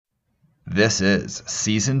This is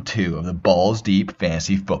Season 2 of the Balls Deep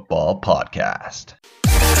Fantasy Football Podcast.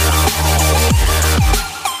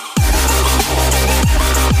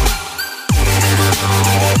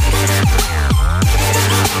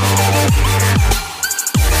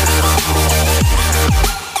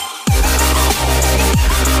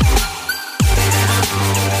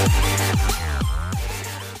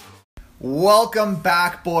 Welcome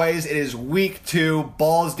back, boys. It is week 2,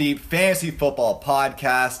 Balls Deep Fantasy Football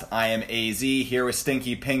Podcast. I am AZ here with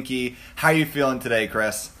Stinky Pinky. How are you feeling today,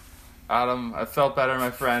 Chris? Adam, I felt better,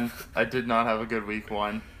 my friend. I did not have a good week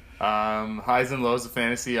 1. Highs and lows of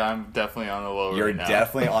fantasy, I'm definitely on the low You're right now.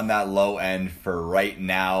 definitely on that low end for right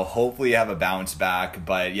now. Hopefully you have a bounce back.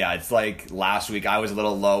 But yeah, it's like last week I was a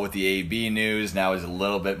little low with the AB news. Now it's a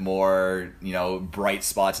little bit more, bright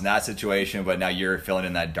spots in that situation. But now you're filling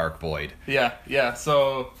in that dark void. Yeah.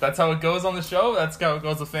 So that's how it goes on the show. That's how it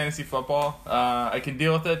goes with fantasy football. I can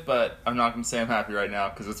deal with it, but I'm not going to say I'm happy right now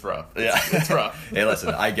because it's rough. It's rough. Hey,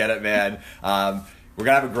 listen, I get it, man. We're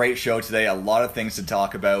going to have a great show today. A lot of things to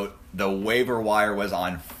talk about. The waiver wire was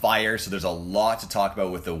on fire, so there's a lot to talk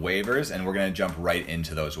about with the waivers, and we're going to jump right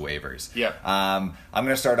into those waivers. Yeah. I'm going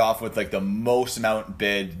to start off with the most amount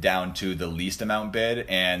bid down to the least amount bid,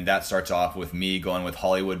 and that starts off with me going with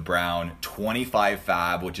Hollywood Brown, 25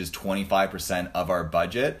 fab, which is 25% of our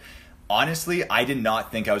budget. Honestly, I did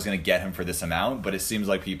not think I was going to get him for this amount, but it seems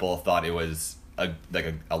like people thought it was a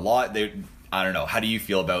lot. I don't know. How do you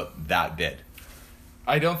feel about that bid?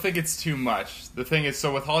 I don't think it's too much. The thing is,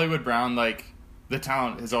 so with Hollywood Brown, the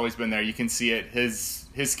talent has always been there. You can see it. His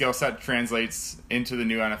skill set translates into the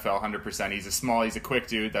new NFL 100%. He's a quick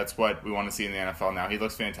dude. That's what we want to see in the NFL now. He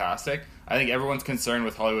looks fantastic. I think everyone's concern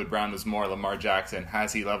with Hollywood Brown was more Lamar Jackson.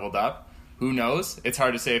 Has he leveled up? Who knows? It's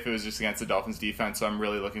hard to say if it was just against the Dolphins defense, so I'm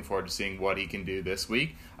really looking forward to seeing what he can do this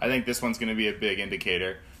week. I think this one's going to be a big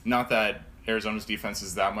indicator. Not that Arizona's defense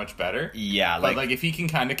is that much better. Yeah, but if he can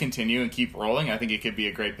kind of continue and keep rolling, I think it could be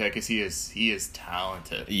a great pick because he is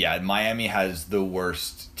talented. Yeah, Miami has the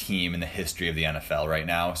worst team in the history of the NFL right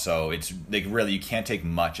now, so it's really you can't take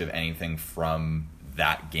much of anything from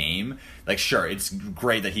that game. Sure, it's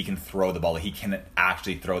great that he can throw the ball. He can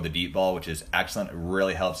actually throw the deep ball, which is excellent. It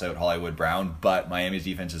really helps out Hollywood Brown, but Miami's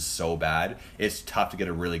defense is so bad, it's tough to get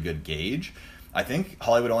a really good gauge. I think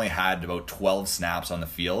Hollywood only had about 12 snaps on the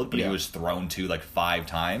field, but he was thrown to 5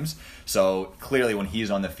 times. So clearly when he's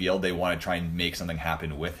on the field, they want to try and make something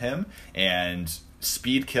happen with him. And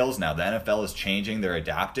speed kills now. The NFL is changing. They're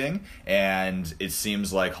adapting. And it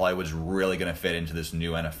seems like Hollywood's really going to fit into this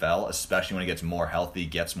new NFL, especially when he gets more healthy,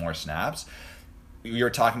 gets more snaps. You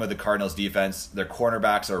were talking about the Cardinals defense. Their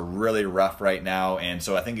cornerbacks are really rough right now, and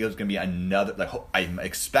so I think it's going to be another. I'm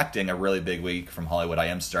expecting a really big week from Hollywood. I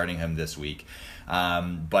am starting him this week,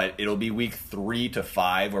 but it'll be week 3 to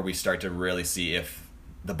 5 where we start to really see if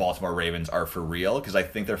the Baltimore Ravens are for real, because I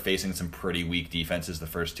think they're facing some pretty weak defenses the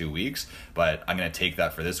first 2 weeks. But I'm going to take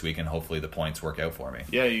that for this week, and hopefully the points work out for me.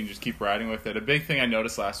 Yeah, you can just keep riding with it. A big thing I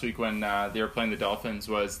noticed last week when they were playing the Dolphins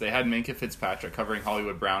was they had Minkah Fitzpatrick covering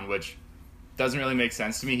Hollywood Brown, which doesn't really make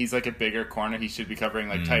sense to me. He's a bigger corner. He should be covering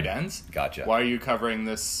tight ends. Gotcha. Why are you covering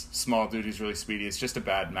this small dude who's really speedy? It's just a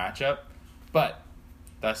bad matchup. But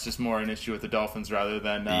that's just more an issue with the Dolphins rather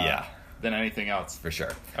than anything else. For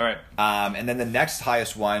sure. All right. And then the next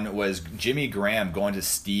highest one was Jimmy Graham going to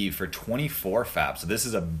Steve for 24 fab. So this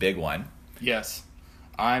is a big one. Yes.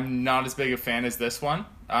 I'm not as big a fan as this one.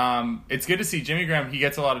 It's good to see Jimmy Graham. He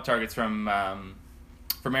gets a lot of targets from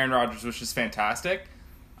Aaron Rodgers, which is fantastic.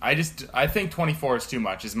 I think 24 is too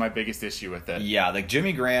much is my biggest issue with it. Yeah,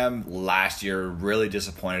 Jimmy Graham last year really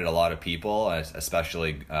disappointed a lot of people,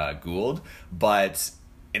 especially Gould. But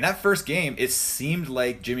in that first game, it seemed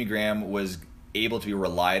like Jimmy Graham was able to be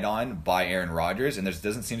relied on by Aaron Rodgers, and there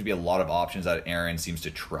doesn't seem to be a lot of options that Aaron seems to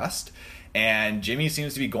trust. And Jimmy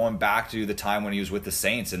seems to be going back to the time when he was with the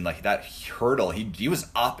Saints, and that hurdle, he was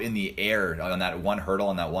up in the air on that one hurdle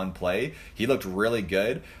on that one play. He looked really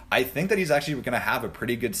good. I think that he's actually going to have a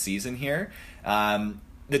pretty good season here.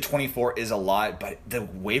 The 24 is a lot, but the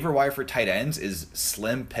waiver wire for tight ends is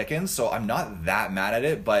slim pickings, so I'm not that mad at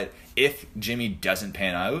it. But if Jimmy doesn't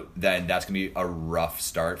pan out, then that's going to be a rough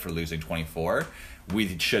start for losing 24.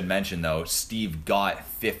 We should mention, though, Steve got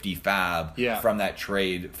 50 fab from that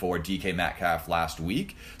trade for DK Metcalf last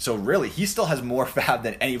week. So, really, he still has more fab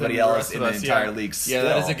than anybody else in the entire league still.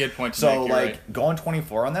 Yeah, that is a good point to make. So, going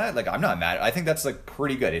 24 on that, I'm not mad. I think that's,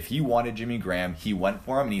 pretty good. If he wanted Jimmy Graham, he went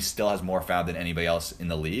for him, and he still has more fab than anybody else in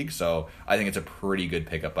the league. So, I think it's a pretty good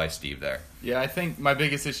pickup by Steve there. Yeah, I think my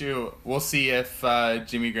biggest issue, we'll see if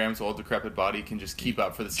Jimmy Graham's old, decrepit body can just keep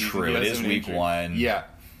up for the season. True, it is week 1. Yeah.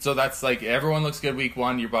 So that's like everyone looks good week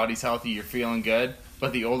 1. Your body's healthy. You're feeling good.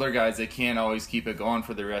 But the older guys, they can't always keep it going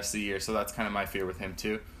for the rest of the year. So that's kind of my fear with him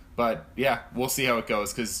too. But yeah, we'll see how it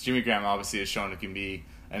goes because Jimmy Graham obviously has shown it can be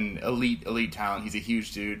an elite talent. He's a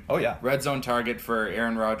huge dude. Oh, yeah. Red zone target for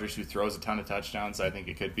Aaron Rodgers, who throws a ton of touchdowns. I think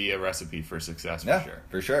it could be a recipe for success for sure.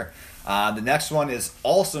 For sure. The next one is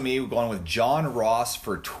also me going with John Ross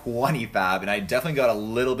for 20 fab, and I definitely got a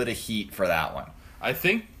little bit of heat for that one. I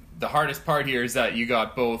think the hardest part here is that you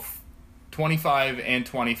got both 25 and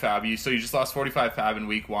 20 fab. So you just lost 45 fab in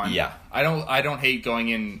week 1. Yeah. I don't hate going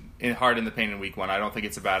in hard in the paint in week 1. I don't think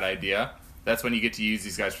it's a bad idea. That's when you get to use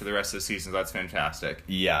these guys for the rest of the season. So that's fantastic.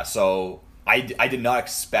 Yeah, so I did not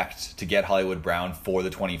expect to get Hollywood Brown for the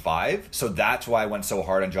 25, so that's why I went so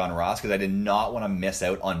hard on John Ross, because I did not want to miss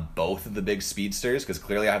out on both of the big speedsters, because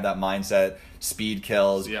clearly I have that mindset, speed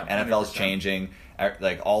kills, Yeah, NFL's 100%. changing,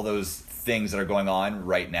 like all those things that are going on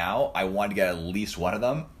right now, I wanted to get at least one of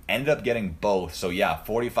them, ended up getting both, so yeah,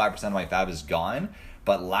 45% of my fab is gone.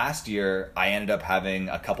 But last year, I ended up having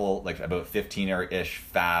a couple, like about 15-ish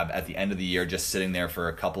fab at the end of the year, just sitting there for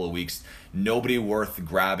a couple of weeks. Nobody worth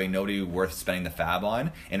grabbing, nobody worth spending the fab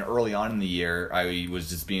on. And early on in the year, I was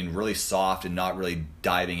just being really soft and not really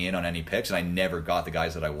diving in on any picks, and I never got the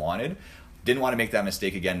guys that I wanted. Didn't want to make that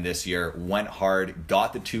mistake again this year. Went hard,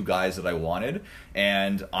 got the 2 guys that I wanted,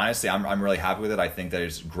 and honestly, I'm really happy with it. I think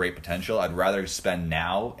there's great potential. I'd rather spend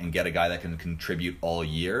now and get a guy that can contribute all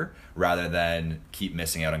year rather than keep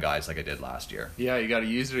missing out on guys like I did last year. Yeah, you got to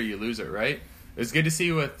use it or you lose it, right? It was good to see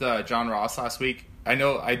you with John Ross last week.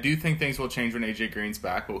 I do think things will change when AJ Green's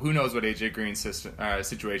back, but who knows what AJ Green's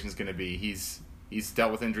situation is going to be. He's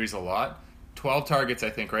dealt with injuries a lot. 12 targets, I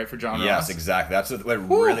think, right, for John Ross? Yes, exactly. That's what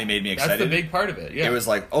really made me excited. That's the big part of it, yeah. It was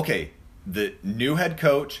like, okay, the new head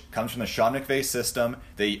coach comes from the Sean McVay system.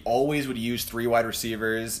 They always would use 3 wide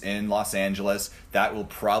receivers in Los Angeles. That will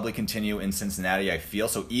probably continue in Cincinnati, I feel.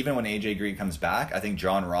 So even when AJ Green comes back, I think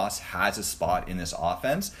John Ross has a spot in this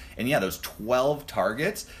offense. And yeah, those 12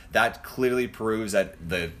 targets, that clearly proves that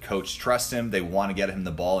the coach trusts him. They want to get him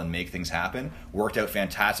the ball and make things happen. Worked out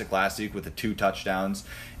fantastic last week with the 2 touchdowns.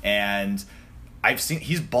 And I've seen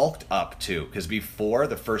he's bulked up too, because before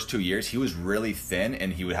the first 2 years he was really thin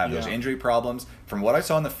and he would have those injury problems. From what I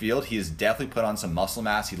saw on the field, he has definitely put on some muscle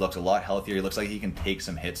mass. He looks a lot healthier. He looks like he can take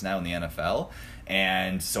some hits now in the NFL,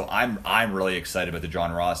 and so I'm really excited about the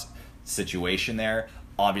John Ross situation there.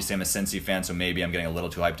 Obviously, I'm a Cincy fan, so maybe I'm getting a little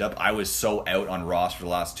too hyped up. I was so out on Ross for the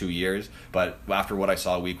last 2 years, but after what I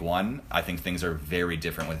saw week 1, I think things are very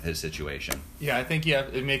different with his situation. Yeah, I think you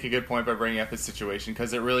make a good point by bringing up his situation,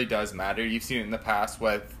 because it really does matter. You've seen it in the past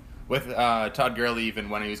with Todd Gurley,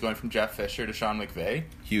 even when he was going from Jeff Fisher to Sean McVay.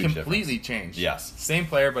 Huge completely difference. changed. Yes. Same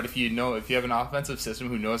player, but if you have an offensive system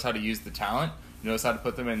who knows how to use the talent, knows how to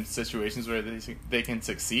put them in situations where they can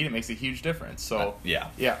succeed, it makes a huge difference. So yeah.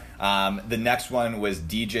 The next one was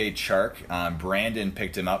DJ Chark. Brandon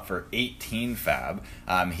picked him up for 18 fab.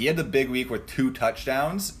 He had the big week with 2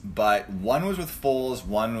 touchdowns, but one was with Foles,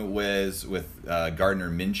 one was with Gardner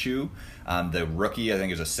Minshew. The rookie, I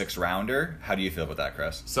think, is a 6-rounder. How do you feel about that,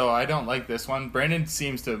 Chris? So I don't like this one. Brandon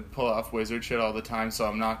seems to pull off wizard shit all the time, so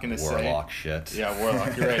I'm not going to say... Warlock shit. Yeah,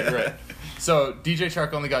 Warlock. You're right. So DJ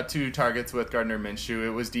Chark only got 2 targets with Gardner Minshew. It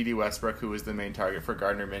was D.D. Westbrook who was the main target for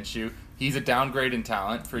Gardner Minshew. He's a downgrade in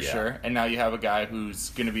talent, for sure. And now you have a guy who's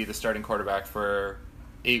going to be the starting quarterback for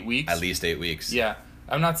 8 weeks. At least 8 weeks. Yeah.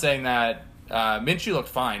 I'm not saying that... Minshew looked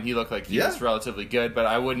fine. He looked like he was relatively good, but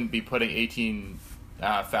I wouldn't be putting 18...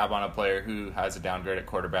 fab on a player who has a downgrade at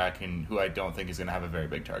quarterback and who I don't think is going to have a very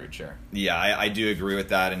big target share. Yeah, I do agree with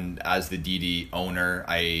that. And as the DD owner,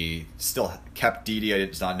 I still kept DD.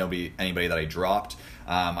 It's not anybody that I dropped.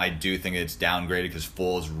 I do think it's downgraded because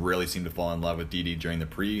Foles really seemed to fall in love with DD during the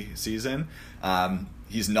preseason.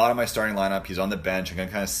 He's not on my starting lineup. He's on the bench. I'm going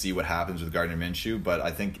to kind of see what happens with Gardner Minshew. But I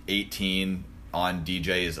think 18 on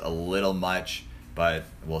DJ is a little much. But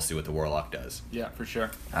we'll see what the Warlock does. Yeah, for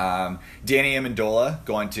sure. Danny Amendola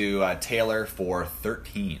going to Taylor for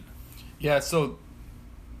 13. Yeah, so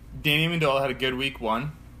Danny Amendola had a good week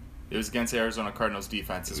 1. It was against the Arizona Cardinals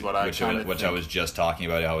defense, is what which I was just talking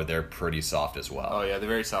about, how they're pretty soft as well. Oh, yeah, they're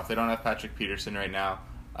very soft. They don't have Patrick Peterson right now.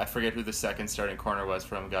 I forget who the second starting corner was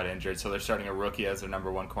for him, got injured, so they're starting a rookie as their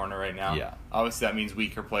number 1 corner right now. Yeah. Obviously, that means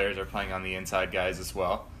weaker players are playing on the inside guys as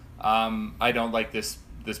well. I don't like this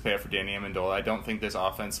payout for Danny Amendola. I don't think this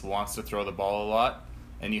offense wants to throw the ball a lot,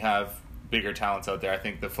 and you have bigger talents out there. I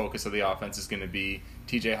think the focus of the offense is going to be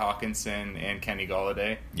TJ Hawkinson and Kenny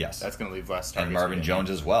Golladay. Yes. That's going to leave less targets. And Marvin Jones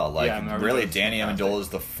as well. Really, Danny fantastic. Amendola is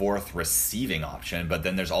the 4th receiving option, but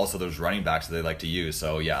then there's also those running backs that they like to use.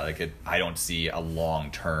 So, yeah, I don't see a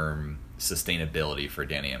long-term sustainability for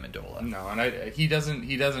Danny Amendola. No, and he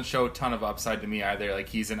doesn't show a ton of upside to me either. Like,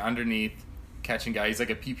 he's an underneath catching guy. He's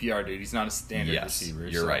like a PPR dude. He's not a standard receiver.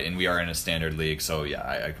 You're right, and we are in a standard league, so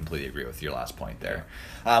yeah, I completely agree with your last point there.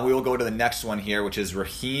 We will go to the next one here, which is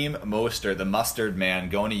Raheem Mostert, the mustard man,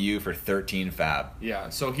 going to you for 13 fab. Yeah,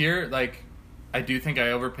 so here, like, I do think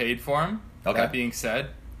I overpaid for him. Okay. That being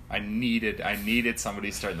said, I needed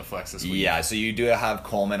somebody starting the flex this week. Yeah, so you do have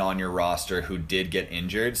Coleman on your roster who did get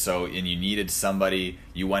injured, and you needed somebody.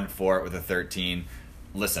 You went for it with a 13.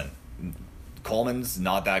 Listen, Coleman's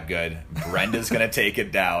not that good. Brenda's going to take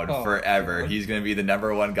it down forever. He's going to be the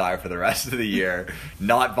number one guy for the rest of the year.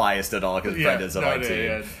 Not biased at all because Brenda's on my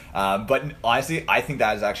team. But honestly, I think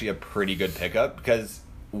that is actually a pretty good pickup because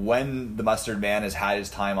when the mustard man has had his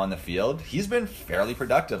time on the field, he's been fairly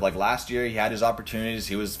productive. Like last year, he had his opportunities.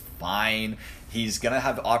 He was fine. He's going to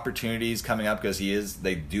have opportunities coming up because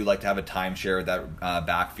they do like to have a timeshare with that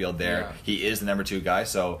backfield there. Yeah. He is the number 2 guy.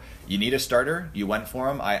 So you need a starter. You went for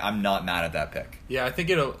him. I'm not mad at that pick. Yeah, I think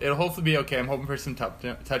it'll hopefully be okay. I'm hoping for some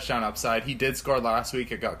touchdown upside. He did score last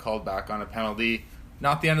week. It got called back on a penalty.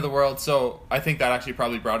 Not the end of the world. So I think that actually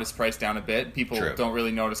probably brought his price down a bit. People don't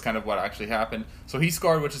really notice kind of what actually happened. So he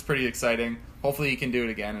scored, which is pretty exciting. Hopefully he can do it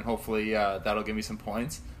again, and hopefully that'll give me some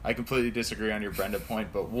points. I completely disagree on your Brenda point,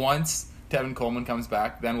 but once Tevin Coleman comes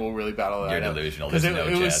back, then we'll really battle that out. You're delusional.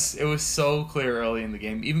 Because it was so clear early in the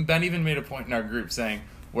game. Ben made a point in our group saying,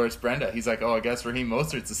 "Where's Brenda?" He's like, "Oh, I guess Raheem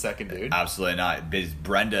Mostert's the second dude." Absolutely not. Because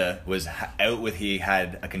Brenda was out he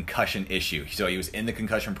had a concussion issue. So he was in the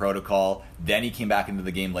concussion protocol. Then he came back into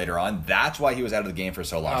the game later on. That's why he was out of the game for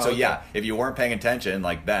so long. Oh, so okay. yeah, if you weren't paying attention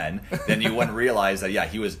like Ben, then you wouldn't realize that,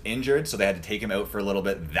 he was injured. So they had to take him out for a little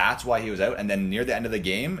bit. That's why he was out. And then near the end of the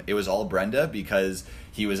game, it was all Brenda because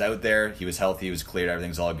he was out there. He was healthy. He was cleared.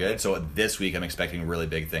 Everything's all good. So this week I'm expecting really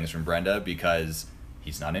big things from Brenda because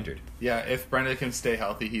he's not injured. Yeah, if Brenda can stay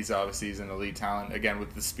healthy, he's an elite talent. Again,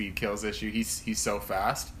 with the speed kills issue, he's so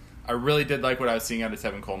fast. I really did like what I was seeing out of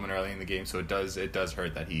Tevin Coleman early in the game, so it does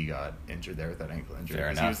hurt that he got injured there with that ankle injury. Fair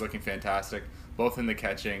enough. He was looking fantastic, both in the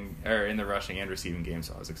rushing and receiving game,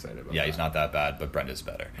 so I was excited about that. Yeah, he's not that bad, but Brenda's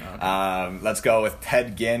better. Okay. Let's go with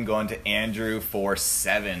Ted Ginn going to Andrew for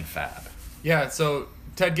 7 fab. Yeah, so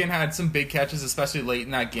Ted Ginn had some big catches, especially late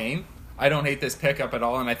in that game. I don't hate this pickup at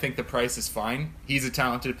all, and I think the price is fine. He's a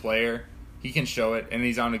talented player. He can show it, and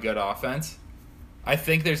he's on a good offense. I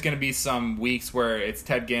think there's going to be some weeks where it's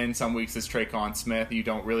Ted Ginn, some weeks it's Traquan Smith. You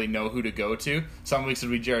don't really know who to go to. Some weeks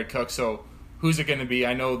it'll be Jared Cook. So who's it going to be?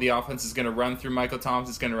 I know the offense is going to run through Michael Thomas.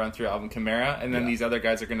 It's going to run through Alvin Kamara. And then these other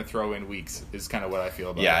guys are going to throw in weeks is kind of what I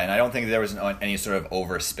feel about it. And I don't think there was any sort of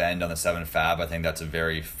overspend on the 7 fab. I think that's a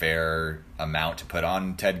very fair amount to put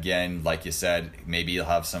on Ted Ginn. Like you said, maybe he'll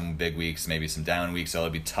have some big weeks, maybe some down weeks. So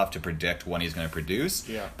it'll be tough to predict when he's going to produce.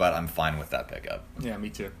 Yeah. But I'm fine with that pickup. Yeah,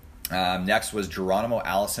 me too. Next was Geronimo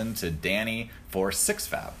Allison to Danny for 6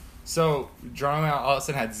 fab. So Geronimo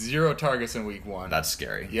Allison had 0 targets in week 1. That's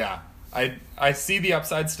scary. Yeah. I see the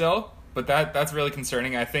upside still, but that's really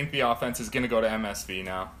concerning. I think the offense is going to go to MSV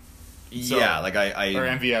now. So, or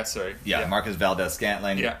MVS, sorry. Yeah, Marcus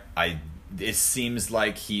Valdez-Scantling. Yeah. It seems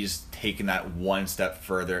like he's taken that one step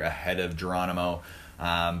further ahead of Geronimo,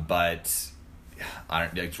 but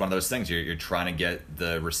it's one of those things. You're trying to get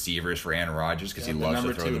the receivers for Aaron Rodgers because he loves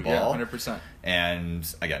to throw the ball. Yeah, 100%.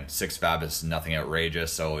 And again, 6 fab is nothing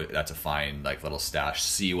outrageous, so that's a fine little stash.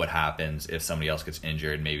 See what happens if somebody else gets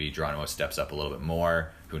injured. Maybe Geronimo steps up a little bit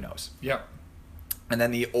more. Who knows? Yep. And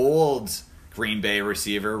then the old Green Bay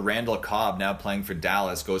receiver, Randall Cobb, now playing for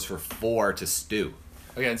Dallas, goes for 4 to Stu.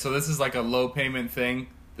 Again, so this is like a low payment thing.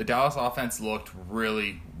 The Dallas offense looked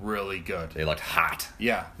really, really good. They looked hot.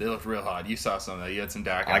 Yeah, they looked real hot. You saw some of that. You had some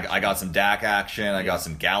Dak action. I got some Dak action. I got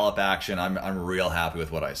some Gallup action. I'm real happy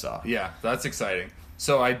with what I saw. Yeah, that's exciting.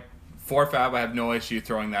 So 4 fab, I have no issue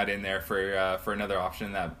throwing that in there for another option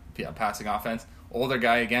in that passing offense. Older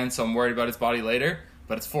guy again, so I'm worried about his body later,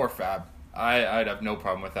 but it's 4 fab. I'd have no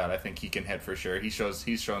problem with that. I think he can hit for sure. He's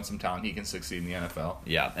shown some talent. He can succeed in the NFL.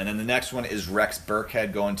 Yeah, and then the next one is Rex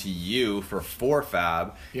Burkhead going to you for 4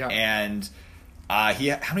 fab. Yeah, and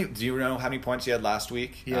do you know how many points he had last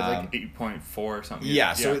week? He had 8.4 or something.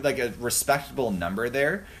 Yeah, so a respectable number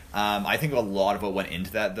there. I think a lot of what went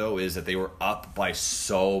into that, though, is that they were up by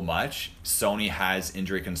so much. Sony has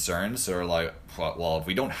injury concerns, so they're like, well, if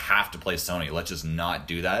we don't have to play Sony, let's just not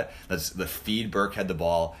do that. Let's feed Burkhead the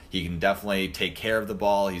ball. He can definitely take care of the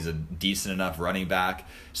ball. He's a decent enough running back.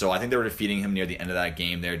 So I think they were defeating him near the end of that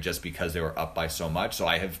game there just because they were up by so much. So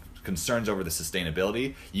I have concerns over the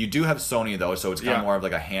sustainability. You do have Sony, though, so it's kind of more of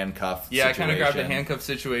like a handcuff situation. I kind of grabbed a handcuff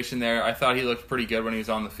situation there. I thought he looked pretty good when he was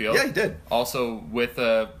on the field. Yeah, he did. Also, with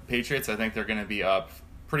Patriots, I think they're going to be up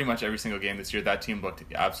pretty much every single game this year. That team looked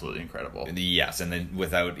absolutely incredible. Yes, and then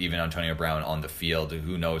without even Antonio Brown on the field,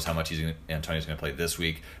 who knows how much Antonio's going to play this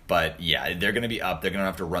week. But yeah, they're going to be up. They're going to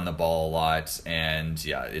have to run the ball a lot, and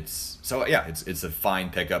yeah, it's a fine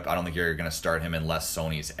pickup. I don't think you're going to start him unless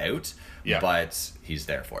Sony's out. Yeah. But he's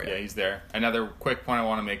there for you. Yeah, he's there. Another quick point I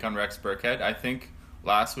want to make on Rex Burkhead. I think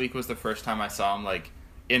last week was the first time I saw him like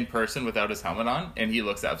in person without his helmet on, and he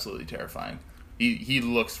looks absolutely terrifying. He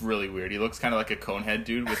looks really weird. He looks kind of like a conehead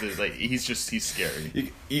dude with his like. He's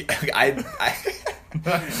scary. I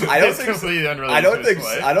don't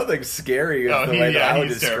think scary is the way that I would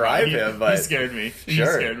describe him. But he scared me. Sure, he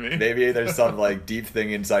scared me. Maybe there's some like deep thing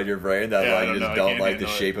inside your brain that you just don't like the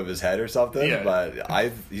shape of his head or something. Yeah.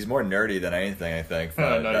 But he's more nerdy than anything. I think.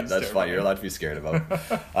 No, that's fine. You're allowed to be scared of him.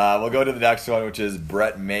 We'll go to the next one, which is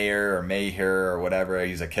Brett Maher or whatever.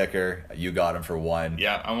 He's a kicker. You got him for 1.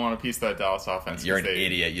 Yeah, I want a piece of that Dallas offense. You're an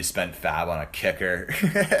idiot. You spent fab on a kicker.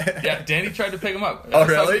 Yeah, Danny tried to pick him up. Oh,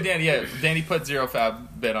 really? Danny put 0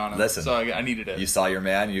 fab bid on him. Listen, so I needed it. You saw your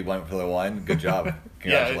man. You went for the 1. Good job.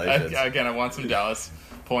 Congratulations. Again, I want some Dallas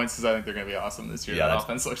points because I think they're going to be awesome this year. That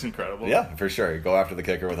offense looks incredible. Yeah, for sure. Go after the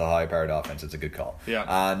kicker with a high-powered offense. It's a good call.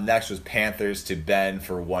 Yeah. Next was Panthers to Ben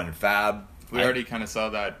for 1 fab. We already kind of saw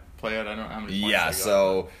that play out. I don't know how many points Yeah,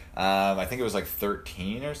 so I think it was like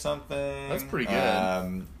 13 or something. That's pretty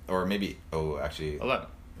good. Or maybe, actually, 11.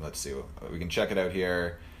 Let's see. We can check it out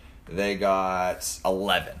here. They got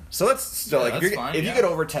 11. So that's still if you get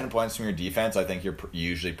over 10 points from your defense, I think you're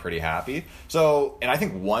usually pretty happy. So, and I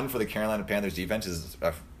think 1 for the Carolina Panthers defense is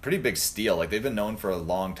a pretty big steal. Like, they've been known for a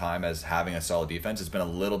long time as having a solid defense. It's been a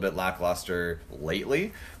little bit lackluster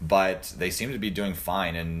lately, but they seem to be doing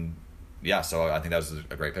fine. And yeah, so I think that was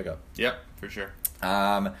a great pickup. Yep, for sure.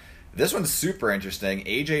 This one's super interesting.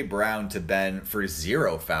 A.J. Brown to Ben for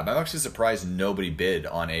 0 fab. I'm actually surprised nobody bid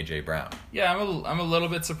on A.J. Brown. Yeah, I'm a little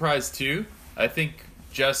bit surprised too. I think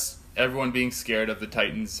just everyone being scared of the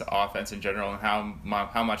Titans' offense in general and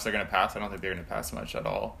how much they're going to pass. I don't think they're going to pass much at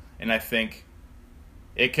all. And I think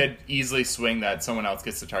it could easily swing that someone else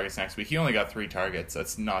gets the targets next week. He only got 3 targets.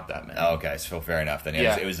 That's not that many. Oh, okay, so fair enough. Then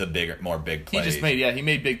it was a more big play. He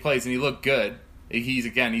made big plays and he looked good.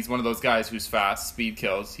 He's one of those guys who's fast, speed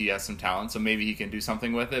kills. He has some talent, so maybe he can do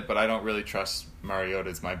something with it. But I don't really trust Mariota.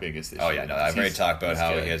 Is my biggest issue. Oh yeah, no, I've already talked about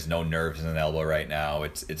how he has no nerves in an elbow right now.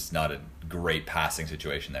 It's not a great passing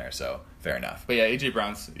situation there, so fair enough. But yeah, AJ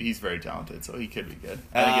Brown's he's very talented, so he could be good.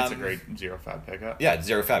 I think it's a great 0 fab pickup. Yeah,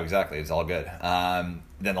 0 fab exactly. It's all good.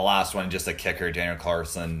 Then the last one, just a kicker, Daniel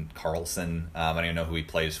Carlson. I don't even know who he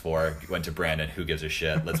plays for. Went to Brandon. Who gives a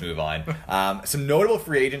shit? Let's move on. Some notable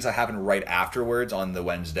free agents that happened right afterwards on the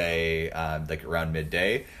Wednesday, like around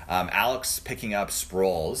midday. Alex picking up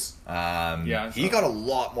Sproles. He got a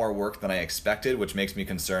lot more work than I expected, which makes me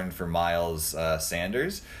concerned for Miles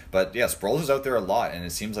Sanders. But yeah, Sproles is out there a lot, and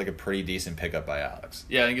it seems like a pretty decent pickup by Alex.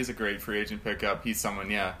 Yeah, I think he's a great free agent pickup. He's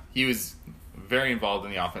someone, he was very involved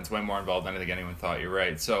in the offense, way more involved than I think anyone thought. You're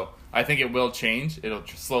right. So I think it will change. It'll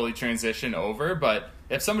slowly transition over, but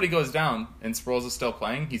if somebody goes down and Sproles is still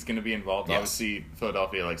playing, he's going to be involved. Yes. Obviously,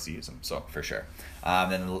 Philadelphia likes to use him. So for sure.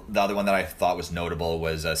 Then the other one that I thought was notable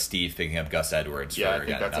was Steve picking up Gus Edwards. Yeah, I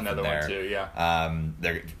think that's another one too. Yeah.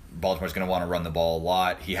 Baltimore's going to want to run the ball a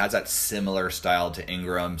lot. He has that similar style to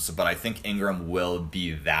Ingram, but I think Ingram will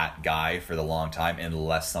be that guy for the long time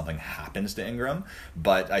unless something happens to Ingram.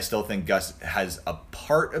 But I still think Gus has a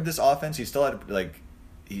part of this offense. He still had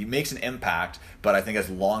he makes an impact, but I think as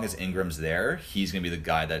long as Ingram's there, he's going to be the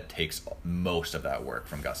guy that takes most of that work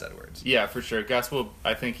from Gus Edwards. Yeah, for sure.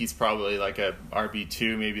 I think he's probably like a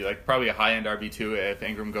RB2, maybe probably a high-end RB2 if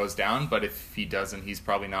Ingram goes down, but if he doesn't, he's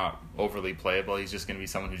probably not overly playable. He's just going to be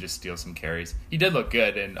someone who just steals some carries. He did look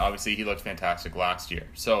good, and obviously he looked fantastic last year.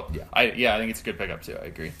 So, I think it's a good pickup too. I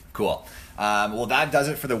agree. Cool. Well, that does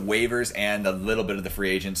it for the waivers and a little bit of the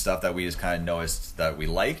free agent stuff that we just kind of noticed that we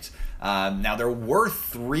liked. Now, there were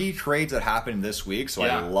 3 trades that happened this week, so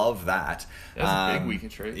I love that. It was a big week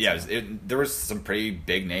of trades. Yeah, there was some pretty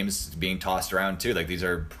big names being tossed around, too. Like, these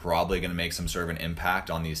are probably going to make some sort of an impact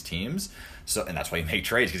on these teams. So, and that's why you make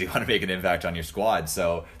trades, because you want to make an impact on your squad.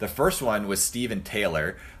 So the first one was Steve and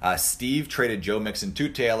Taylor. Steve traded Joe Mixon to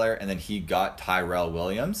Taylor, and then he got Tyrell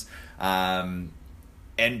Williams. And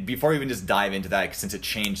before we even just dive into that, since it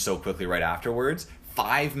changed so quickly right afterwards,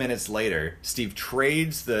 5 minutes later, Steve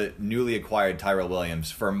trades the newly acquired Tyrell Williams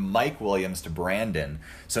for Mike Williams to Brandon.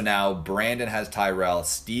 So now Brandon has Tyrell,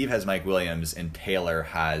 Steve has Mike Williams, and Taylor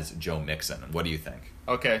has Joe Mixon. What do you think?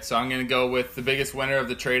 Okay, so I'm going to go with the biggest winner of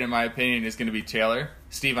the trade, in my opinion, is going to be Taylor.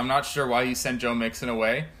 Steve, I'm not sure why you sent Joe Mixon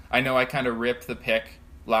away. I know I kind of ripped the pick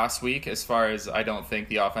last week as far as I don't think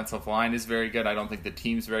the offensive line is very good. I don't think the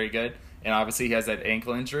team's very good. And obviously he has that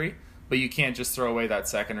ankle injury. But you can't just throw away that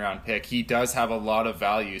second-round pick. He does have a lot of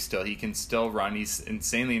value still. He can still run. He's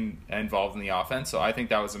insanely involved in the offense. So I think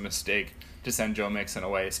that was a mistake to send Joe Mixon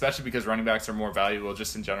away, especially because running backs are more valuable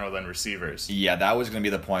just in general than receivers. Yeah, that was going to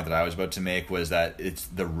be the point that I was about to make, was that it's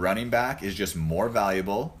the running back is just more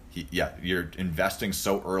valuable. You're investing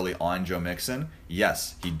so early on Joe Mixon.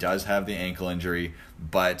 Yes, he does have the ankle injury,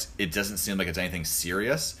 but it doesn't seem like it's anything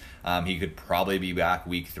serious. He could probably be back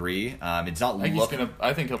week 3. It's not looking.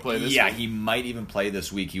 I think he'll play this week. Yeah, he might even play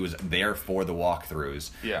this week. He was there for the walkthroughs.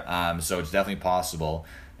 Yeah. So it's definitely possible.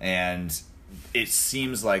 And it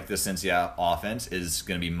seems like the Cincinnati offense is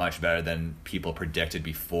going to be much better than people predicted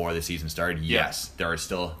before the season started. Yes, there are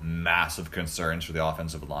still massive concerns for the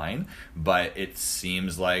offensive line, but it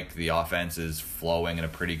seems like the offense is flowing in a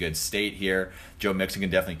pretty good state here. Joe Mixon can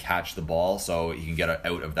definitely catch the ball, so he can get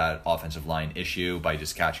out of that offensive line issue by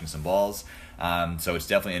just catching some balls. So it's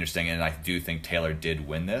definitely interesting, and I do think Taylor did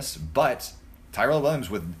win this, but Tyrell Williams,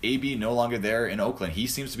 with AB no longer there in Oakland, he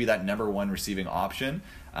seems to be that number 1 receiving option.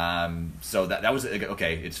 So that was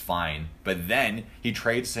okay. It's fine, but then he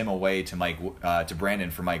trades him away to Brandon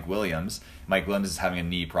for Mike Williams. Mike Williams is having a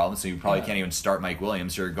knee problem, so you probably can't even start Mike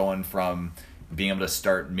Williams. You're going from being able to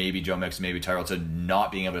start maybe Joe Mixon, maybe Tyrell, to not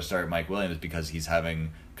being able to start Mike Williams because he's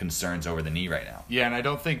having concerns over the knee right now. Yeah, and I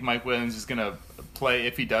don't think Mike Williams is going to play.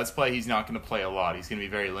 If he does play, he's not going to play a lot. He's going to be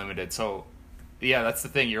very limited. So yeah, that's the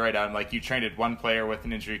thing. You're right, Adam. Like, you traded one player with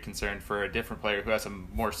an injury concern for a different player who has a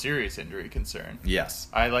more serious injury concern. Yes.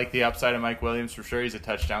 I like the upside of Mike Williams for sure. He's a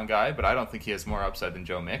touchdown guy, but I don't think he has more upside than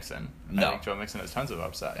Joe Mixon. No. I think Joe Mixon has tons of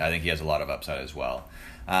upside. I think he has a lot of upside as well.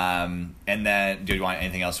 And then, do you want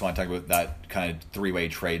anything else you want to talk about that kind of 3-way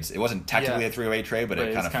trades? It wasn't technically a 3-way trade, but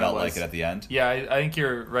it kind of felt like it at the end. Yeah, I think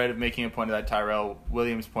you're right of making a point of that Tyrell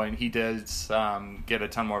Williams point. He does get a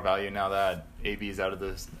ton more value now that AB is out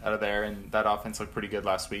of there, and that offense looked pretty good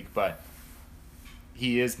last week. But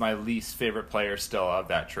he is my least favorite player still of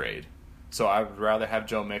that trade. So I would rather have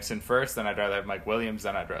Joe Mixon first, then I'd rather have Mike Williams,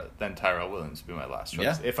 then Tyrell Williams be my last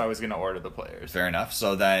choice if I was going to order the players. Fair enough.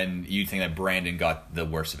 So then you think that Brandon got the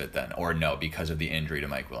worst of it then, or no, because of the injury to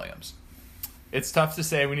Mike Williams? It's tough to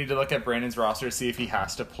say. We need to look at Brandon's roster to see if he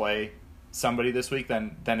has to play somebody this week,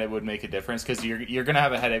 then it would make a difference, because you're going to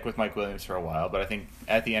have a headache with Mike Williams for a while, but I think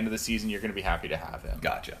at the end of the season you're going to be happy to have him.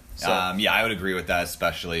 Gotcha. So, yeah, I would agree with that,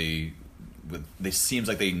 especially it seems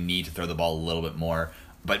like they need to throw the ball a little bit more.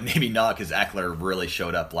 But maybe not, because Eckler really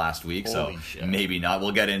showed up last week. Holy so shit. Maybe not.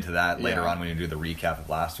 We'll get into that later on when we do the recap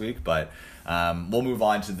of last week. But we'll move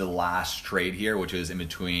on to the last trade here, which is in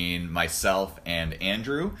between myself and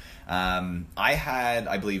Andrew. I had,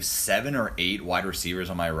 I believe, 7 or 8 wide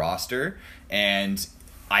receivers on my roster, and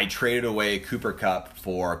I traded away Cooper Kupp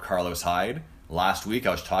for Carlos Hyde. Last week,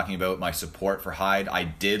 I was talking about my support for Hyde. I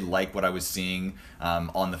did like what I was seeing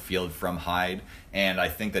on the field from Hyde, and I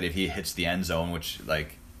think that if he hits the end zone, which,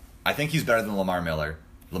 I think he's better than Lamar Miller.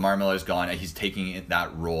 Lamar Miller's gone, and he's taking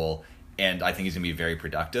that role, and I think he's going to be very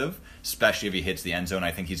productive, especially if he hits the end zone.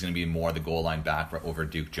 I think he's going to be more the goal line back over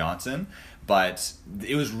Duke Johnson, but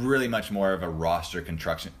it was really much more of a roster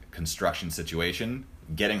construction situation,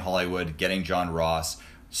 getting Hollywood, getting John Ross,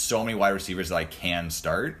 so many wide receivers that I can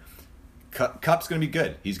start. Kupp's going to be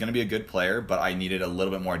good. He's going to be a good player, but I needed a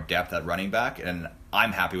little bit more depth at running back, and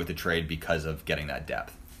I'm happy with the trade because of getting that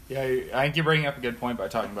depth. Yeah, I think you're bringing up a good point by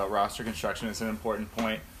talking about roster construction. It's an important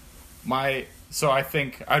point. So I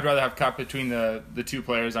think I'd rather have Kupp between the two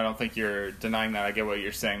players. I don't think you're denying that. I get what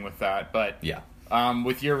you're saying with that. But yeah,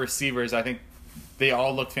 with your receivers, I think they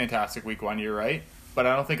all looked fantastic week 1. You're right. But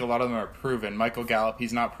I don't think a lot of them are proven. Michael Gallup,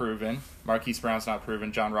 he's not proven. Marquise Brown's not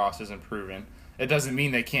proven. John Ross isn't proven. It doesn't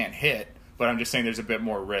mean they can't hit, but I'm just saying there's a bit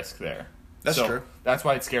more risk there. That's true. That's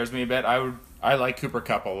why it scares me a bit. I like Cooper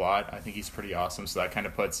Kupp a lot. I think he's pretty awesome, so that kind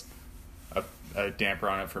of puts a damper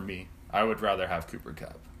on it for me. I would rather have Cooper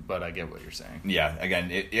Kupp, but I get what you're saying. Yeah,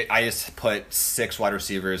 again, I just put 6 wide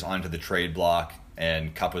receivers onto the trade block,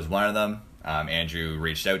 and Kupp was one of them. Andrew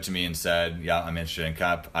reached out to me and said, yeah, I'm interested in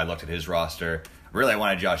Kupp. I looked at his roster. Really, I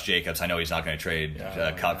wanted Josh Jacobs. I know he's not going to trade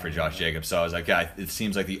Kupp for Josh Jacobs. So I was like, yeah, it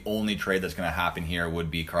seems like the only trade that's going to happen here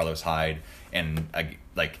would be Carlos Hyde. And,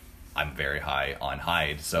 I'm very high on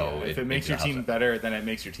Hyde. So if it makes your team better, then it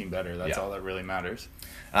makes your team better. That's all that really matters.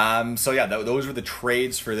 Those were the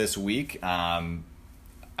trades for this week.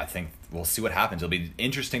 I think we'll see what happens. It'll be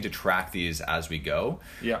interesting to track these as we go.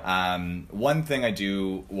 Yeah. One thing I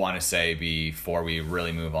do want to say before we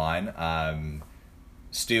really move on,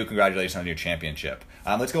 Stu, congratulations on your championship.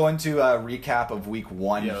 Let's go into a recap of week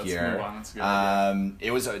 1 let's here. move on. That's a good idea.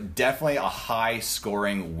 It was definitely a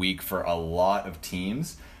high-scoring week for a lot of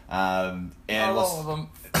teams. And Not all of them.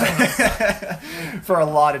 for a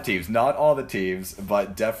lot of teams, not all the teams,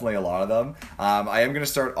 but definitely a lot of them. I am going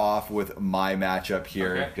to start off with my matchup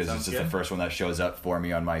here because sounds it's just good. the first one that shows up for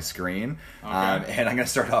me on my screen. Okay. And I'm going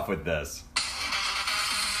to start off with this.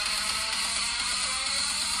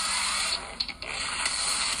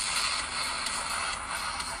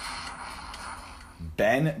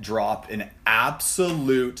 Ben dropped an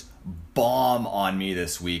absolute bomb on me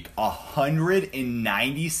this week.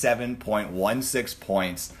 197.16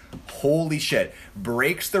 points. Holy shit.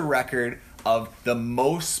 Breaks the record of the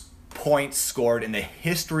most points scored in the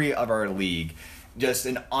history of our league. Just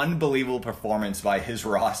an unbelievable performance by his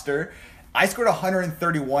roster. I scored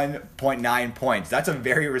 131.9 points. That's a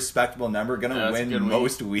very respectable number. Gonna Yeah, that's a win good week.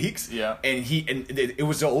 most weeks. Yeah. And it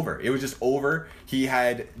was over. It was just over. He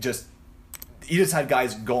just had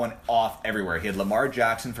guys going off everywhere. He had Lamar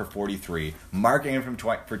Jackson for 43, Mark Ingram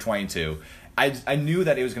for 22. I knew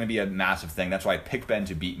that it was going to be a massive thing. That's why I picked Ben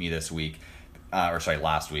to beat me this week,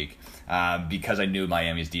 last week, because I knew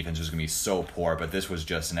Miami's defense was going to be so poor. But this was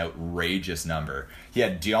just an outrageous number. He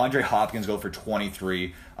had DeAndre Hopkins go for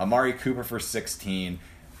 23, Amari Cooper for 16.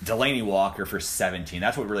 Delaney Walker for 17.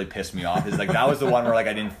 That's what really pissed me off. Is like that was the one where like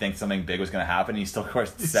I didn't think something big was going to happen. He still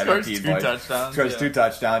scores 17 scores two points. touchdowns, Scores yeah. 2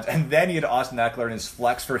 touchdowns, and then he had Austin Eckler in his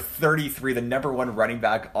flex for 33, the number 1 running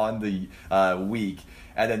back on the week,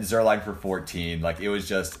 and then Zerline for 14. Like it was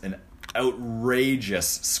just an outrageous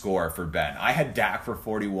score for Ben. I had Dak for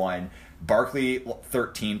 41. Barkley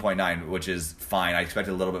 13.9, which is fine. I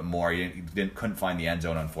expected a little bit more. He couldn't find the end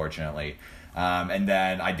zone, unfortunately. And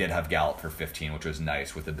then I did have Gallup for 15, which was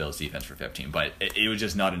nice with the Bills defense for 15. But it was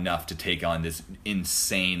just not enough to take on this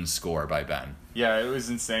insane score by Ben. Yeah, it was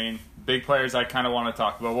insane. Big players I kind of want to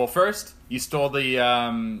talk about. Well, first, you stole the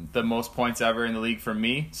most points ever in the league from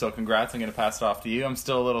me, so congrats. I'm going to pass it off to you. I'm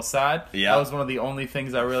still a little sad. Yeah. That was one of the only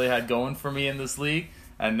things I really had going for me in this league.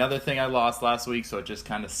 And another thing I lost last week, so it just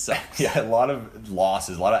kind of sucks. Yeah, a lot of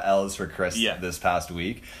losses, a lot of L's for Chris Yeah. this past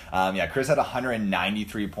week. Chris had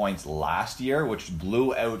 193 points last year, which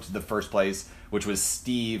blew out the first place, which was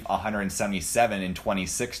Steve 177 in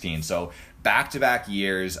 2016. So back-to-back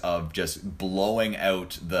years of just blowing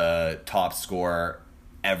out the top scorer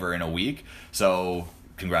ever in a week. So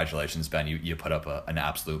congratulations, Ben. You put up an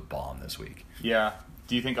absolute bomb this week. Yeah.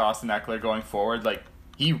 Do you think Austin Eckler going forward, like,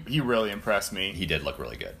 he really impressed me? He did look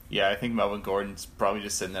really good. Yeah, I think Melvin Gordon's probably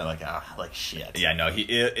just sitting there like shit. Yeah, no,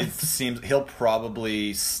 it seems he'll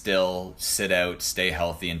probably still sit out, stay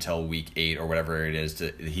healthy until week 8 or whatever it is.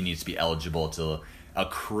 He needs to be eligible to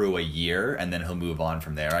accrue a year, and then he'll move on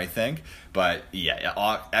from there, I think. But yeah,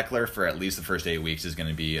 Eckler for at least the first 8 weeks is going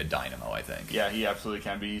to be a dynamo, I think. Yeah, he absolutely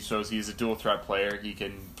can be. He shows he's a dual threat player. He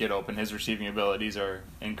can get open. His receiving abilities are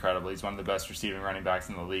incredible. He's one of the best receiving running backs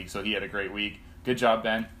in the league. So he had a great week. Good job,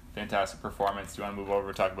 Ben. Fantastic performance. Do you want to move over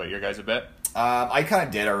and talk about your guys a bit? I kind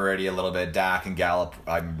of did already a little bit. Dak and Gallup,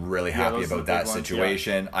 I'm really happy those are about the that big ones,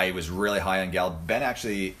 situation. I was really high on Gallup. Ben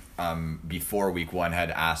actually, before week 1, had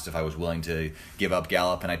asked if I was willing to give up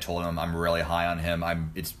Gallup, and I told him I'm really high on him.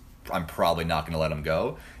 I'm probably not going to let him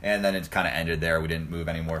go. And then it kind of ended there. We didn't move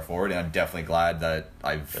any more forward, and I'm definitely glad that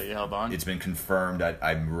That you held on? It's been confirmed that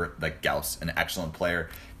like Gallup's an excellent player.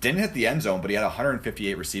 Didn't hit the end zone, but he had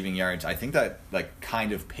 158 receiving yards. I think that like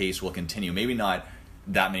kind of pace will continue. Maybe not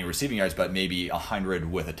that many receiving yards, but maybe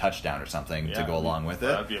 100 with a touchdown or something to go along with it.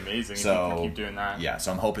 That'd be amazing if you can keep doing that. Yeah,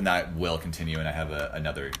 so I'm hoping that will continue, and I have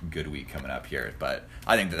another good week coming up here. But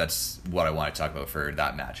I think that's what I want to talk about for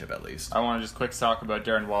that matchup at least. I want to just quick talk about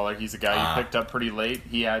Darren Waller. He's a guy you picked up pretty late.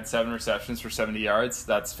 He had 7 receptions for 70 yards.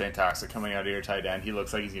 That's fantastic coming out of your tight end. He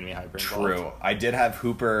looks like he's going to be hyper involved. True. I did have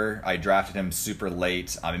Hooper. I drafted him super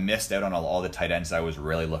late. I missed out on all the tight ends I was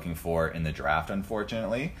really looking for in the draft,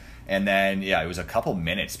 unfortunately. And then, it was a couple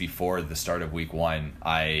minutes before the start of week 1.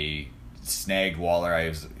 I snagged Waller. I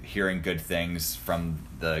was hearing good things from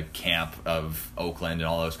the camp of Oakland and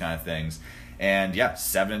all those kind of things. And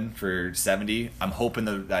 7 for 70. I'm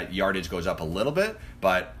hoping that yardage goes up a little bit,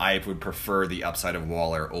 but I would prefer the upside of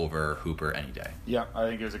Waller over Hooper any day. Yeah, I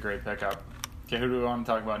think it was a great pickup. Okay, who do we want to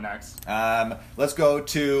talk about next? Let's go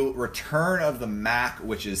to Return of the Mac,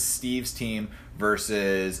 which is Steve's team,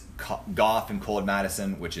 versus Goff and Cold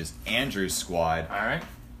Madison, which is Andrew's squad. All right.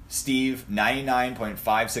 Steve,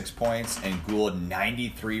 99.56 points, and Gould,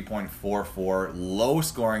 93.44. Low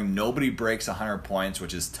scoring. Nobody breaks 100 points,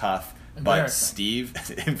 which is tough. But Steve,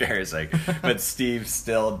 embarrassing. But Steve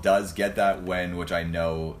still does get that win, which I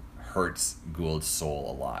know hurts Gould's soul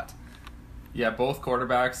a lot. Yeah, both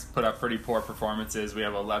quarterbacks put up pretty poor performances. We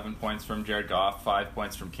have 11 points from Jared Goff, 5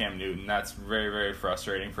 points from Cam Newton. That's very, very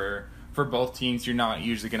frustrating for both teams. You're not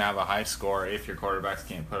usually going to have a high score if your quarterbacks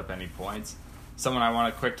can't put up any points. Someone I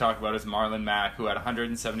want to quick talk about is Marlon Mack, who had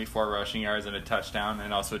 174 rushing yards and a touchdown,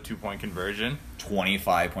 and also a 2-point conversion.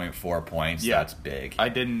 25.4 points. Yeah, that's big. I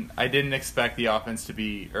didn't expect the offense to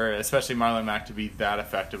be, or especially Marlon Mack, to be that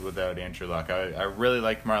effective without Andrew Luck. I really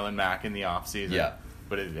liked Marlon Mack in the offseason. Yeah.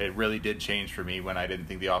 But it really did change for me when I didn't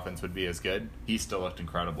think the offense would be as good. He still looked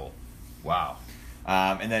incredible. Wow.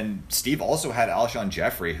 And then Steve also had Alshon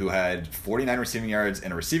Jeffrey, who had 49 receiving yards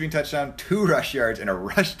and a receiving touchdown, 2 rush yards, and a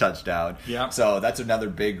rush touchdown. Yeah. So that's another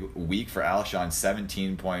big week for Alshon,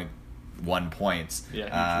 17.1 points.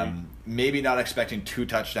 Yeah, maybe not expecting 2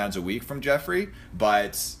 touchdowns a week from Jeffrey,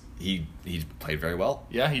 but he played very well.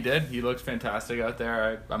 Yeah, he did. He looked fantastic out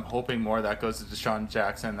there. I'm hoping more of that goes to Deshaun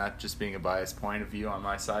Jackson, that just being a biased point of view on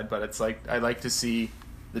my side. But it's like I like to see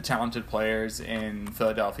the talented players in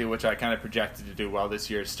Philadelphia, which I kind of projected to do well this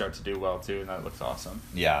year, start to do well too, and that looks awesome.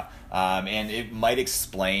 Yeah, and it might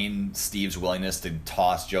explain Steve's willingness to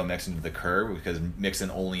toss Joe Mixon to the curb, because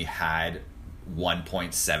Mixon only had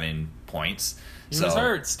 1.7 points. He was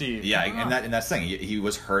hurt, Steve. Yeah, and that's the thing. He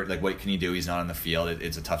was hurt. Like, what can you do? He's not on the field.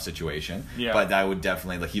 It's a tough situation. Yeah. But that would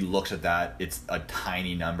definitely, like, he looks at that. It's a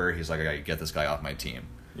tiny number. He's like, I got to get this guy off my team.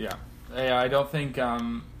 Yeah. I don't think...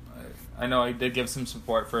 I know I did give some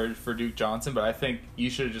support for Duke Johnson, but I think you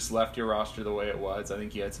should have just left your roster the way it was. I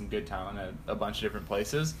think you had some good talent at a bunch of different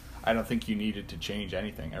places. I don't think you needed to change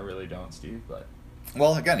anything. I really don't, Steve. But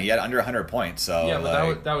well, again, he had under 100 points. So yeah,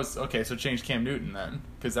 but that was okay. So change Cam Newton then,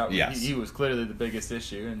 because he was clearly the biggest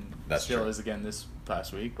issue, and that's still true. Is again this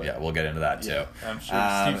past week. But yeah, we'll get into that too. I'm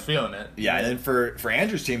sure Steve's feeling it. Yeah, and then for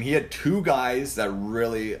Andrew's team, he had 2 guys that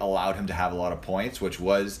really allowed him to have a lot of points, which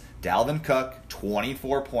was Dalvin Cook,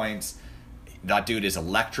 24 points. That dude is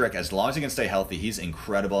electric. As long as he can stay healthy, he's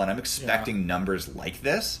incredible. And I'm expecting numbers like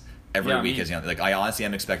this every week. I honestly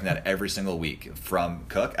am expecting that every single week from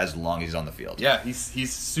Cook, as long as he's on the field. Yeah,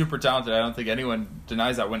 he's super talented. I don't think anyone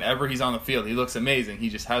denies that. Whenever he's on the field, he looks amazing. He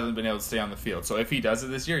just hasn't been able to stay on the field. So if he does it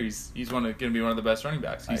this year, he's going to be one of the best running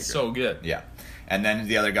backs. He's so good. Yeah. And then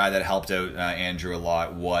the other guy that helped out Andrew a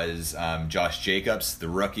lot was Josh Jacobs, the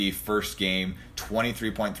rookie, first game,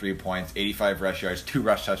 23.3 points, 85 rush yards, 2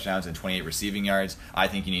 rush touchdowns, and 28 receiving yards. I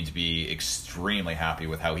think you need to be extremely happy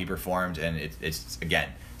with how he performed, and it's again,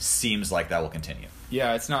 seems like that will continue.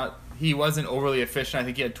 Yeah, he wasn't overly efficient. I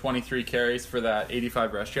think he had 23 carries for that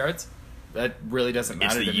 85 rush yards. That really doesn't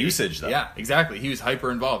matter to me. It's the usage, though. Yeah, exactly. He was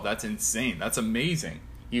hyper involved. That's insane. That's amazing.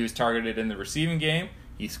 He was targeted in the receiving game.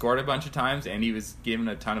 He scored a bunch of times, and he was given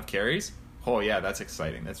a ton of carries. Oh, yeah, that's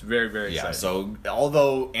exciting. That's very, very exciting. So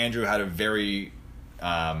although Andrew had a very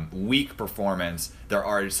weak performance, there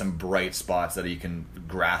are some bright spots that he can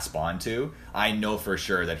grasp onto. I know for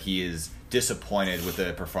sure that he is disappointed with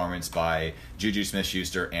the performance by Juju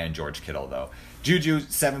Smith-Schuster and George Kittle, though. Juju,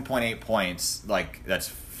 7.8 points, like, that's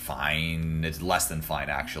fine. It's less than fine,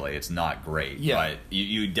 actually. It's not great. Yeah. But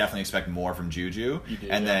you definitely expect more from Juju. You do,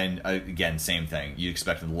 and then, again, same thing. You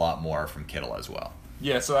expect a lot more from Kittle as well.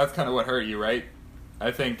 Yeah, so that's kind of what hurt you, right?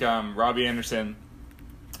 I think Robbie Anderson,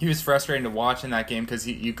 he was frustrating to watch in that game because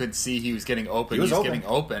you could see he was getting open. He was getting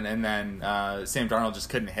open, and then Sam Darnold just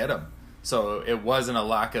couldn't hit him. So it wasn't a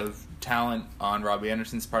lack of talent on Robbie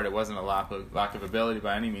Anderson's part. It wasn't a lack of ability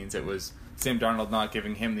by any means. It was Sam Darnold not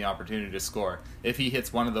giving him the opportunity to score. If he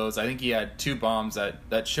hits one of those, I think he had 2 bombs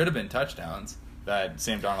that should have been touchdowns that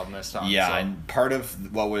Sam Darnold missed on. Yeah, and part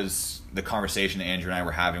of what was the conversation Andrew and I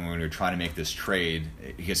were having when we were trying to make this trade,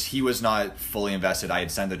 because he was not fully invested. I had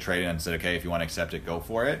sent the trade and said, okay, if you want to accept it, go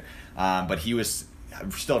for it. But he was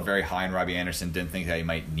still very high on Robbie Anderson, didn't think that he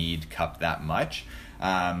might need Kupp that much.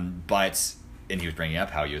 And he was bringing up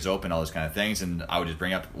how he was open, all those kind of things, and I would just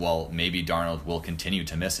bring up, well, maybe Darnold will continue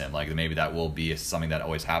to miss him. Like, maybe that will be something that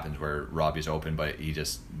always happens where Robbie's open, but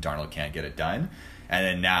Darnold can't get it done. And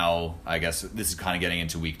then now, I guess this is kind of getting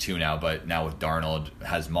into week 2 now, but now with Darnold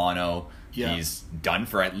has mono, he's done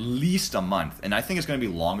for at least a month, and I think it's going to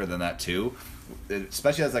be longer than that too,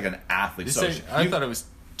 especially as like an athlete. I thought it was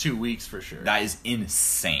 2 weeks for sure. That is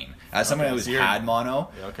insane. As someone who's had mono,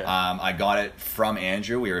 I got it from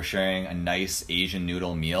Andrew. We were sharing a nice Asian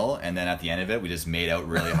noodle meal, and then at the end of it, we just made out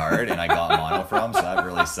really hard, and I got mono from him, so that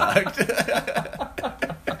really sucked.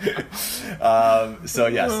 So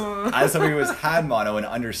yes, as someone who has had mono and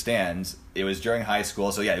understands, it was during high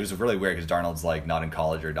school, so yeah, it was really weird because Darnold's like not in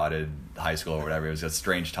college or not in high school or whatever. It was a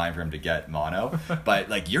strange time for him to get mono, but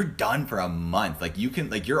like you're done for a month. Like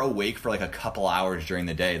you're awake for like a couple hours during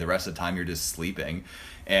the day. The rest of the time you're just sleeping.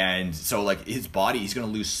 And so, like, his body, he's going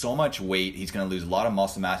to lose so much weight. He's going to lose a lot of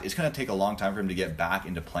muscle mass. It's going to take a long time for him to get back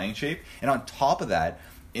into playing shape. And on top of that,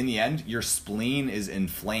 in the end, your spleen is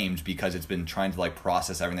inflamed because it's been trying to, like,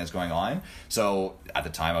 process everything that's going on. So at the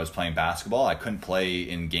time I was playing basketball, I couldn't play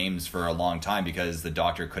in games for a long time because the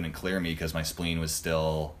doctor couldn't clear me because my spleen was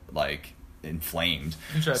still, like, inflamed.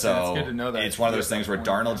 Interesting. So it's good to know that. it's one of those things where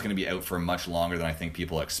Darnold's going to be out for much longer than I think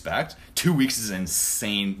people expect. 2 weeks is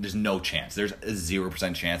insane. There's no chance. There's a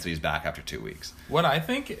 0% chance that he's back after 2 weeks. What I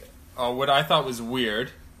thought was weird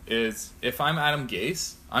is if I'm Adam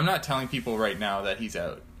Gase, I'm not telling people right now that he's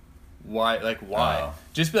out. Why? Oh.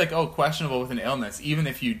 Just be like, oh, questionable with an illness, even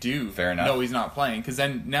if you do Fair enough. know he's not playing. Because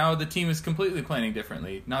then now the team is completely planning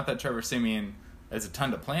differently. Not that Trevor Siemian has a ton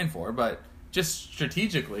to plan for, but just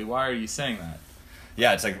strategically, why are you saying that?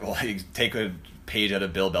 Yeah, it's like, well, you take a page out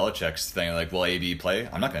of Bill Belichick's thing, like, will AB play?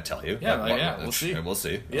 I'm not going to tell you. Yeah, we'll see. We'll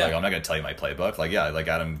see. Yeah. Like, I'm not going to tell you my playbook. Like, yeah, like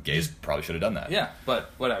Adam Gase probably should have done that. Yeah,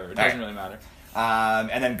 but whatever. It doesn't really matter.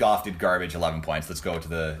 And then Goff did garbage, 11 points. Let's go to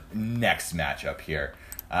the next matchup here.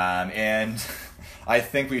 And I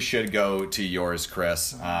think we should go to yours,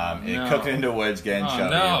 Chris. No. Cooked into Woods getting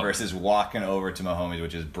shoved no. in versus walking over to Mahomes,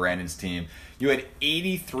 which is Brandon's team. You had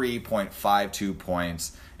 83.52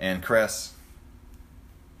 points. And Chris?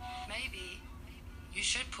 Maybe you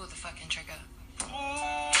should pull the fucking trigger. Pull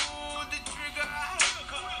the trigger.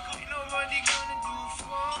 Ain't nobody gonna do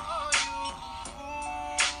for you.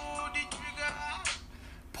 Pull the trigger.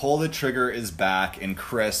 Pull the Trigger is back. And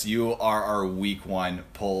Chris, you are our week 1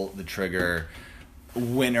 Pull the Trigger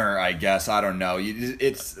winner, I guess. I don't know.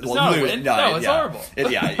 It's not a win. No, it's horrible.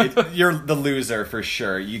 You're the loser for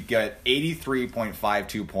sure. You get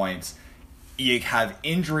 83.52 points. You have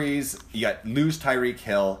injuries. You lose Tyreek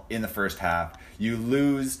Hill in the first half. You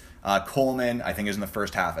lose Coleman, I think, is in the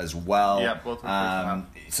first half as well. Yeah, both were first half.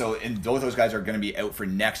 So, and both those guys are going to be out for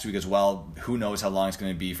next week as well. Who knows how long it's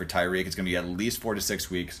going to be for Tyreek? It's going to be at least 4 to 6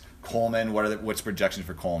 weeks. Coleman, what's projections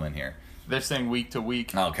for Coleman here? They're saying week to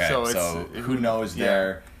week. Okay, so who knows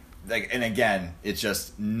there? Like, and again, it's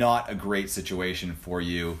just not a great situation for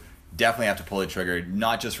you. Definitely have to pull the trigger,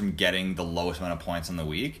 not just from getting the lowest amount of points on the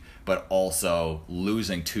week, but also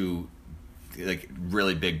losing 2 like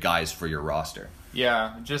really big guys for your roster.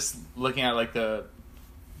 Yeah, just looking at like the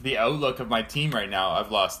outlook of my team right now,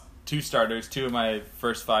 I've lost 2 starters, 2 of my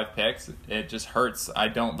first 5 picks. It just hurts. I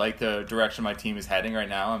don't like the direction my team is heading right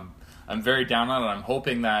now. I'm very down on it. I'm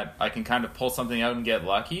hoping that I can kind of pull something out and get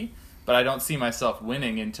lucky, but I don't see myself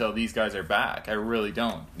winning until these guys are back. I really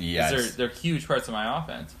don't. Yes. They're huge parts of my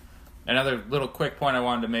offense. Another little quick point I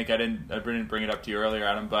wanted to make, I didn't bring it up to you earlier,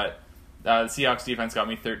 Adam, but the Seahawks defense got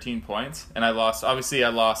me 13 points, and I lost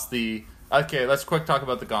the... Okay, let's quick talk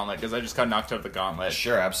about the gauntlet, because I just got knocked out of the gauntlet.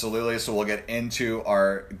 Sure, absolutely. So we'll get into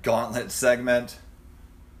our gauntlet segment.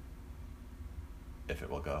 If it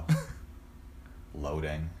will go.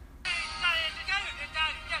 Loading.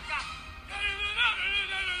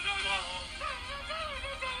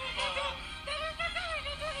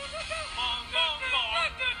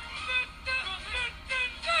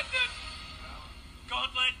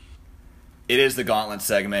 It is the Gauntlet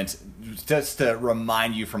segment. Just to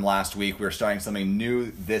remind you from last week, we're starting something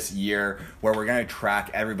new this year where we're going to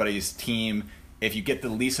track everybody's team. If you get the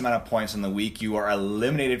least amount of points in the week, you are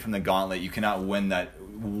eliminated from the Gauntlet. You cannot win that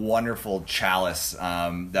wonderful chalice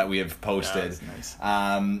that we have posted. Yeah, that's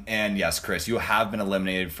nice. And yes, Chris, you have been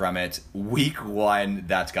eliminated from it. Week 1,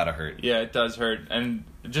 that's got to hurt. Yeah, it does hurt. And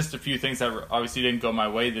just a few things that obviously didn't go my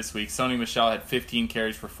way this week. Sony Michel had 15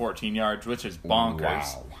 carries for 14 yards, which is bonkers.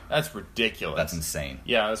 Wow. That's ridiculous. That's insane.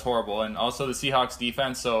 Yeah, it was horrible. And also the Seahawks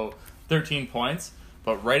defense, so 13 points.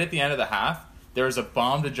 But right at the end of the half, there was a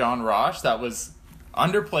bomb to John Ross that was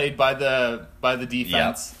underplayed by the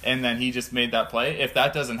defense, and then he just made that play. If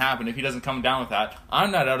that doesn't happen, if he doesn't come down with that,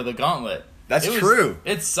 I'm not out of the gauntlet. That's true.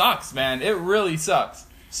 It sucks, man. It really sucks.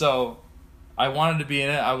 So I wanted to be in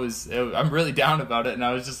it. I'm really down about it, and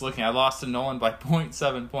I was just looking. I lost to Nolan by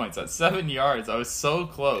 0.7 points. At 7 yards, I was so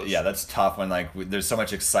close. Yeah, that's tough when there's so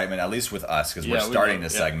much excitement, at least with us, because we're starting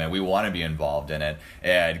this segment. We want to be involved in it.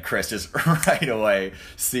 And Chris just right away,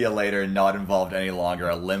 see you later, not involved any longer,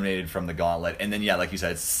 eliminated from the gauntlet. And then, yeah, like you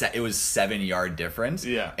said, it was 7-yard difference.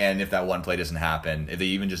 Yeah. And if that one play doesn't happen, if they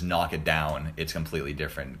even just knock it down, it's a completely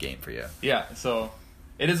different game for you. Yeah, so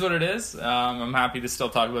it is what it is. I'm happy to still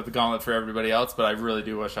talk about the gauntlet for everybody else, but I really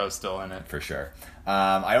do wish I was still in it. For sure.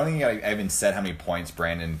 I don't think I even said how many points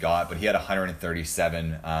Brandon got, but he had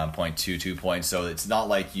 137.22 points, so it's not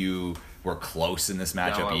like you were close in this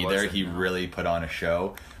matchup either. He really put on a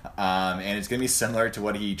show. And it's going to be similar to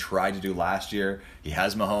what he tried to do last year. He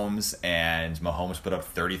has Mahomes, and Mahomes put up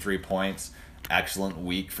 33 points. excellent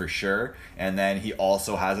week for sure. And then he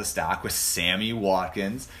also has a stack with Sammy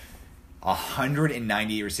Watkins,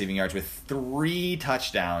 198 receiving yards with 3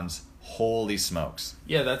 touchdowns. Holy smokes.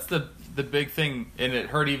 Yeah, that's the big thing, and it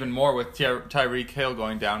hurt even more with Tyreek Hill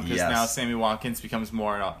going down because now Sammy Watkins becomes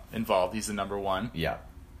more involved. He's the number 1. Yeah.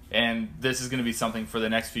 And this is going to be something for the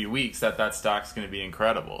next few weeks that stock's going to be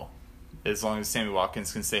incredible. As long as Sammy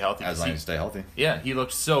Watkins can stay healthy. As long as he stay healthy. Yeah, he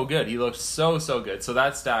looked so good. He looked so good. So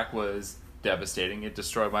that stack was devastating. It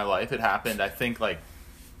destroyed my life. It happened, I think, like,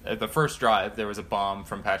 at the first drive, there was a bomb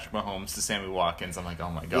from Patrick Mahomes to Sammy Watkins. I'm like, oh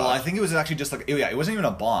my god. Well, I think it was actually just like, it wasn't even a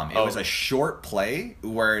bomb. It was a short play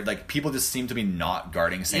where like people just seemed to be not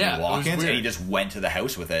guarding Sammy Watkins, and he just went to the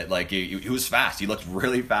house with it. Like he was fast. He looked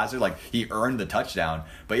really fast. Like he earned the touchdown.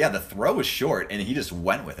 But yeah, the throw was short, and he just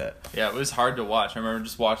went with it. Yeah, it was hard to watch. I remember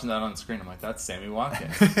just watching that on screen. I'm like, that's Sammy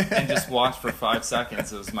Watkins, and just watched for 5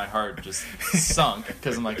 seconds. It was my heart just sunk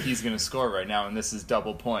because I'm like, he's gonna score right now, and this is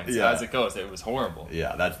double points. Yeah. As it goes, it was horrible.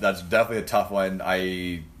 Yeah, that's definitely a tough one.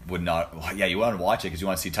 I would not. Yeah, you want to watch it because you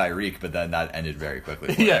want to see Tyreek, but then that ended very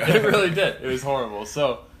quickly. Yeah, it really did. It was horrible.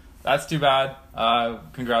 So that's too bad.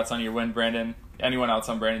 Congrats on your win, Brandon. Anyone else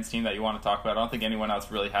on Brandon's team that you want to talk about? I don't think anyone else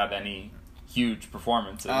really had any huge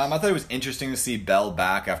performances. I thought it was interesting to see Bell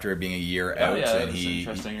back after being a year out, and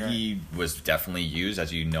interesting, he was definitely used.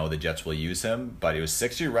 As you know, the Jets will use him, but it was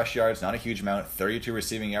 60 rush yards, not a huge amount, 32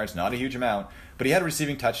 receiving yards, not a huge amount, but he had a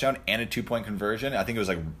receiving touchdown and a 2-point conversion. I think it was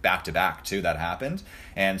like back-to-back, too, that happened.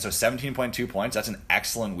 And so 17.2 points, that's an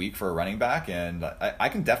excellent week for a running back, and I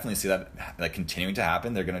can definitely see that like continuing to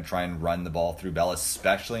happen. They're going to try and run the ball through Bell,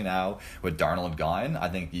 especially now with Darnold gone. I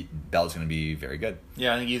think Bell's going to be very good.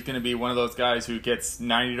 Yeah, I think he's going to be one of those guys who gets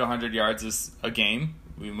 90 to 100 yards a game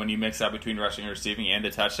when you mix that between rushing and receiving and a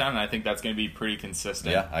touchdown, and I think that's going to be pretty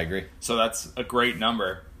consistent. Yeah, I agree. So that's a great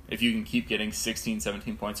number. If you can keep getting 16,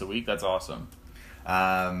 17 points a week, that's awesome.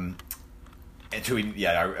 And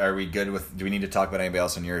are we good with? Do we need to talk about anybody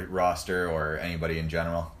else on your roster or anybody in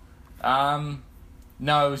general?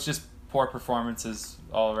 No, it was just poor performances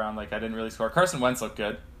all around. Like I didn't really score. Carson Wentz looked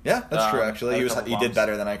good. Yeah, that's true. Actually, he did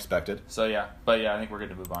better than I expected. So yeah, but I think we're good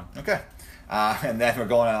to move on. Okay, and then we're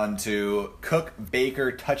going on to Cook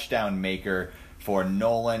Baker touchdown maker for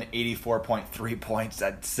Nolan, 84.3 points,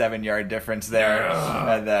 that 7-yard difference there.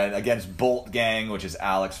 And then against Bolt Gang, which is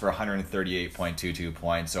Alex, for 138.22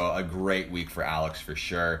 points. So a great week for Alex for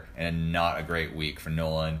sure, and not a great week for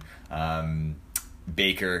Nolan.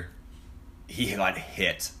 Baker, he got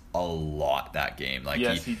hit a lot that game. Like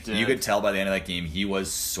yes, he did. You could tell by the end of that game he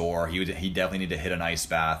was sore. He definitely needed to hit an ice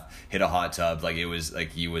bath, hit a hot tub. Like it was like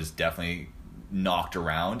he was definitely knocked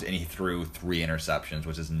around, and he threw 3 interceptions,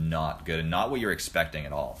 which is not good and not what you're expecting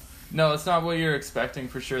at all. No, it's not what you're expecting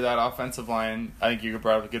for sure. That offensive line, I think you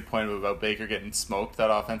brought up a good point about Baker getting smoked. That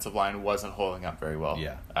offensive line wasn't holding up very well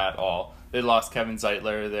at all. They lost Kevin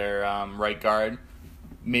Zeitler, their right guard.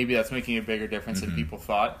 Maybe that's making a bigger difference than people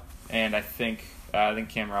thought. And I think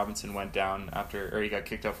Cam Robinson went down or he got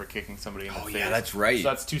kicked out for kicking somebody in the face. Oh, yeah, that's right. So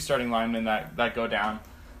that's 2 starting linemen that go down.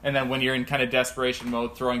 And then when you're in kind of desperation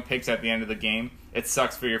mode, throwing picks at the end of the game, it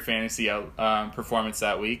sucks for your fantasy performance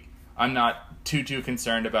that week. I'm not too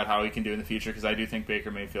concerned about how he can do in the future because I do think Baker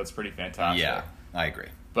Mayfield's pretty fantastic. Yeah, I agree.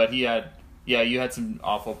 But you had some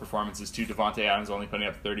awful performances too. Devontae Adams only putting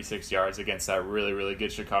up 36 yards against that really, really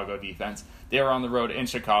good Chicago defense. They were on the road in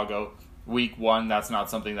Chicago. Week 1, that's not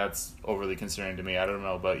something that's overly concerning to me. I don't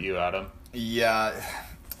know about you, Adam. Yeah,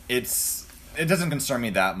 it doesn't concern me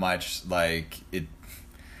that much. Like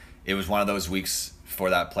it was one of those weeks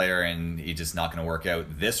for that player, and he's just not going to work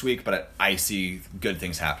out this week, but I see good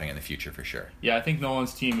things happening in the future for sure. Yeah, I think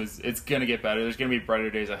Nolan's team it's going to get better. There's going to be brighter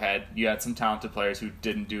days ahead. You had some talented players who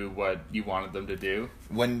didn't do what you wanted them to do.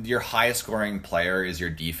 When your highest scoring player is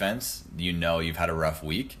your defense, you know you've had a rough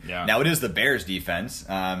week. Yeah. Now it is the Bears defense.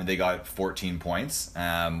 They got 14 points,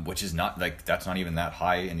 which is not like that's not even that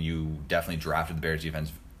high, and you definitely drafted the Bears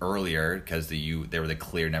defense earlier because they were the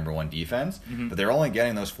clear number 1 defense, but they're only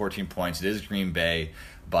getting those 14 points. It is Green Bay,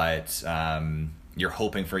 but you're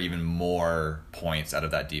hoping for even more points out of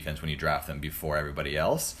that defense when you draft them before everybody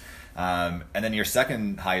else. And then your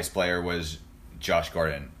second highest player was Josh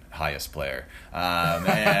Gordon, highest player,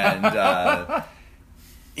 and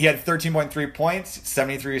he had 13.3 points,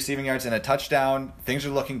 73 receiving yards, and a touchdown. Things are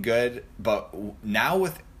looking good, but now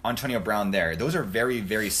with Antonio Brown there, those are very,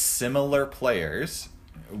 very similar players.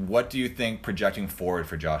 What do you think projecting forward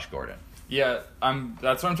for Josh Gordon? Yeah,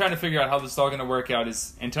 that's what I'm trying to figure out how this is all going to work out.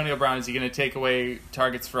 Is Antonio Brown, is he going to take away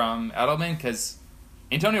targets from Edelman? Because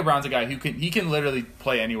Antonio Brown's a guy who can literally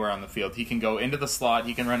play anywhere on the field. He can go into the slot.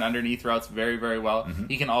 He can run underneath routes very, very well.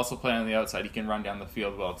 He can also play on the outside. He can run down the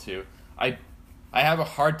field well too. I have a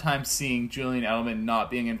hard time seeing Julian Edelman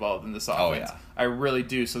not being involved in this offense. yeah. I really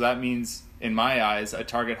do. So that means, in my eyes, a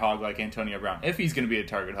target hog like Antonio Brown, if he's going to be a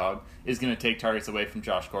target hog, is going to take targets away from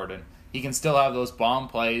Josh Gordon. He can still have those bomb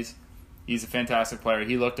plays. He's a fantastic player.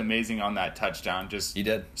 He looked amazing on that touchdown. Just He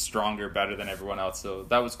did. stronger, better than everyone else. So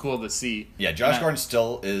that was cool to see. Yeah, Josh And Gordon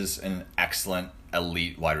still is an excellent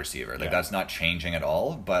elite wide receiver. Like, Yeah. that's not changing at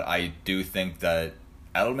all. But I do think that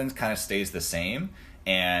Edelman kind of stays the same,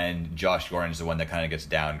 and Josh Gordon's the one that kind of gets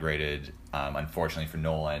downgraded, unfortunately for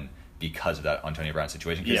Nolan, because of that Antonio Brown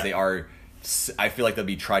situation. Because Yeah. they are, I feel like they'll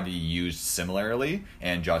be tried to be used similarly,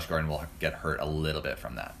 and Josh Gordon will get hurt a little bit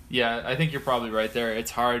from that. Yeah, I think you're probably right there.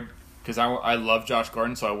 It's hard because I love Josh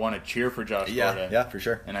Gordon, so I want to cheer for Josh Gordon. Yeah, for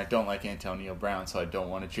sure. And I don't like Antonio Brown, so I don't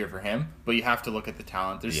want to cheer for him. But you have to look at the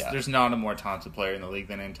talent. Yeah. There's not a more talented player in the league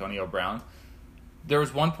than Antonio Brown. There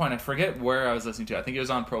was one point, I forget where I was listening to. I think it was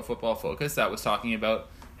on Pro Football Focus that was talking about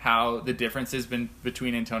how the difference has been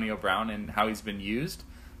between Antonio Brown and how he's been used.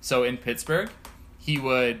 So in Pittsburgh, he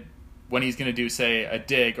would, when he's going to do, say, a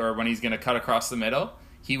dig or when he's going to cut across the middle,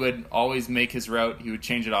 he would always make his route. He would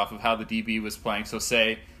change it off of how the DB was playing. So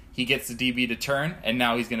say he gets the DB to turn, and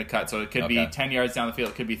now he's going to cut. So it could be Okay. 10 yards down the field.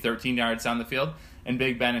 It could be 13 yards down the field. And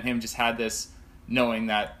Big Ben and him just had this knowing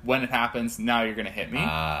that when it happens, now you're going to hit me.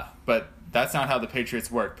 But that's not how the Patriots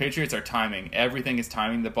work. Patriots are timing. Everything is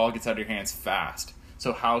timing. The ball gets out of your hands fast.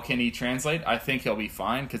 So how can he translate? I think he'll be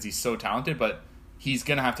fine because he's so talented, but he's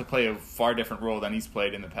going to have to play a far different role than he's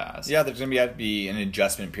played in the past. Yeah, there's going to have to be an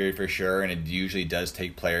adjustment period for sure, and it usually does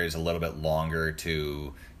take players a little bit longer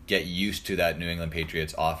to get used to that New England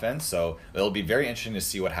Patriots offense. So it'll be very interesting to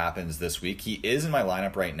see what happens this week. He is in my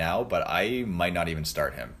lineup right now, but I might not even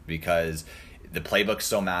start him because the playbook's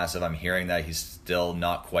so massive. I'm hearing that he's still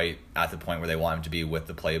not quite at the point where they want him to be with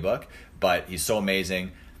the playbook, but he's so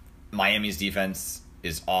amazing. Miami's defense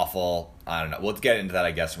is awful. I don't know. We'll get into that,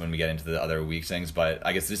 I guess, when we get into the other week things, but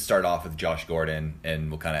I guess let's start off with Josh Gordon, and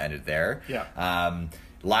we'll kind of end it there. Yeah.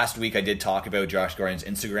 Last week I did talk about Josh Gordon's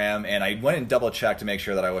Instagram, and I went and double-checked to make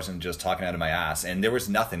sure that I wasn't just talking out of my ass, and there was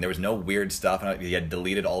nothing. There was no weird stuff, and he had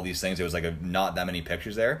deleted all these things. There was like not that many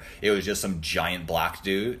pictures there. It was just some giant black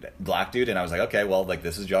dude, and I was like, okay, well, like,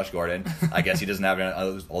 this is Josh Gordon. I guess he doesn't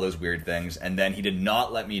have all those weird things. And then he did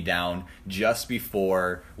not let me down just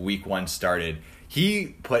before week 1 started.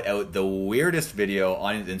 He put out the weirdest video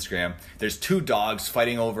on his Instagram. There's 2 dogs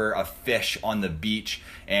fighting over a fish on the beach,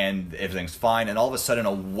 and everything's fine. And all of a sudden,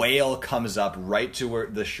 a whale comes up right to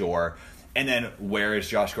the shore. And then, where is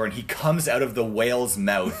Josh Gordon? He comes out of the whale's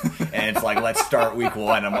mouth, and it's like, let's start week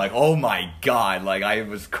 1. I'm like, oh my God. Like, I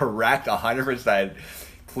was correct 100%.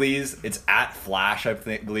 Please, it's at Flash, I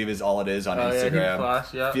believe is all it is on Instagram. Yeah,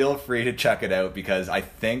 Flash, yeah. Feel free to check it out because I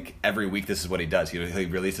think every week this is what he does. He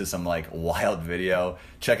releases some like wild video.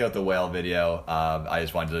 Check out the whale video. I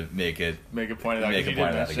just wanted to make a point of that. Make a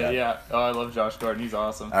point of that again. Yeah. Oh, I love Josh Gordon. He's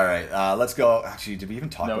awesome. All right, let's go. Actually, did we even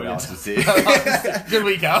talk No, about we Alex didn't. to see? Good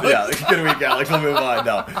week, Alex. Yeah, good week, Alex. We'll move on.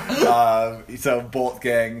 No. So Bolt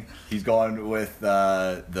Gang, he's going with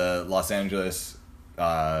the Los Angeles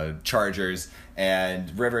Chargers,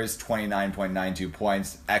 and Rivers 29.92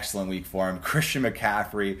 points, excellent week for him. Christian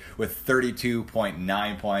McCaffrey with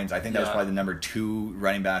 32.9 points. I think that was Yeah. probably the number 2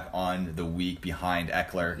 running back on the week behind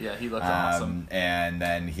Eckler. Yeah, he looked awesome. And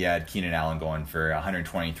then he had Keenan Allen going for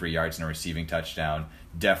 123 yards and a receiving touchdown.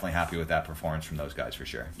 Definitely happy with that performance from those guys for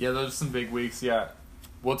sure. Yeah, those are some big weeks. Yeah.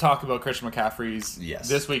 We'll talk about Christian McCaffrey's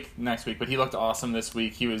this week, next week, but he looked awesome this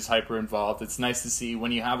week. He was hyper involved. It's nice to see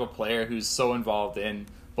when you have a player who's so involved in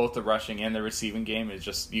both the rushing and the receiving game. Is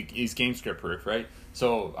just he's game script proof, right?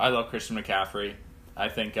 So I love Christian McCaffrey. I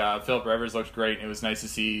think Philip Rivers looked great, and it was nice to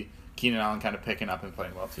see Keenan Allen kind of picking up and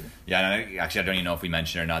playing well too. Yeah, and I don't even know if we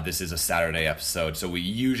mentioned it or not. This is a Saturday episode, so we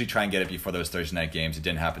usually try and get it before those Thursday night games. It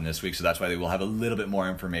didn't happen this week, so that's why we'll have a little bit more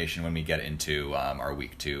information when we get into our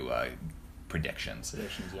week 2 predictions.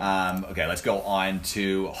 Yeah. Okay, let's go on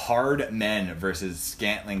to Hard Men versus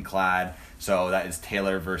Scantling Clad. So that is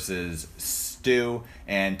Taylor versus Stu,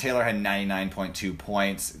 and Taylor had 99.2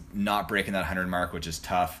 points, not breaking that 100 mark, which is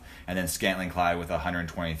tough. And then Scantling Clad with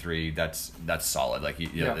 123. That's solid. Like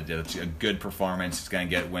it's a good performance. He's going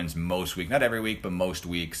to get wins most weeks, not every week, but most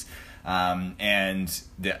weeks. And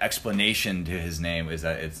the explanation to his name is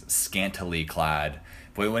that it's scantily clad.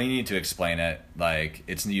 But when you need to explain it, like,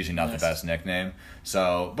 it's usually not the best nickname.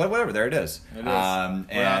 So, but whatever, there it is. It is. We're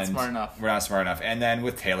not smart enough. We're not smart enough. And then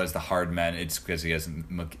with Taylor's the Hard Men, it's because he has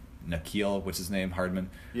Nikhil, what's his name? Hardman?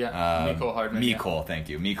 Yeah, Mecole Hardman. Mecole, thank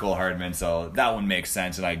you. Mecole Hardman. So that one makes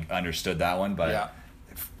sense, and I understood that one. But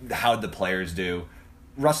how'd the players do?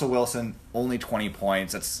 Russell Wilson, only 20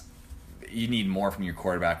 points. you need more from your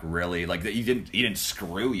quarterback, really. Like, he didn't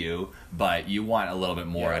screw you, but you want a little bit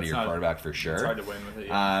more out of your quarterback for sure. It's hard to win with it.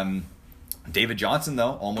 Yeah. David Johnson,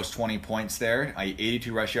 though, almost 20 points there.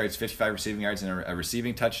 82 rush yards, 55 receiving yards, and a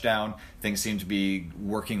receiving touchdown. Things seem to be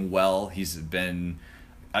working well. He's been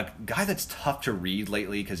a guy that's tough to read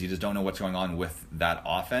lately because you just don't know what's going on with that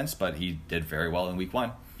offense, but he did very well in week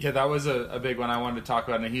 1. Yeah, that was a big one I wanted to talk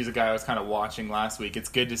about, and he's a guy I was kind of watching last week. It's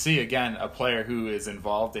good to see, again, a player who is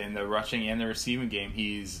involved in the rushing and the receiving game.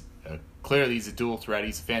 He's clearly he's a dual threat.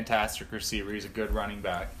 He's a fantastic receiver. He's a good running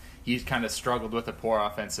back. He's kind of struggled with a poor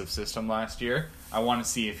offensive system last year. I want to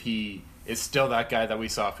see if he is still that guy that we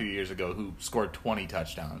saw a few years ago who scored 20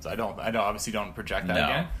 touchdowns. I obviously don't project that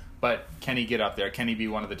again. But can he get up there? Can he be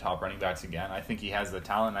one of the top running backs again? I think he has the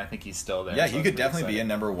talent. I think he's still there. Yeah, he could definitely be a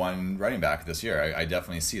number 1 running back this year. I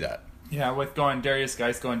definitely see that. Yeah, with Darius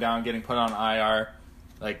Geis going down, getting put on IR,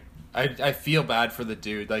 like I feel bad for the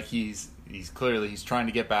dude. Like he's clearly trying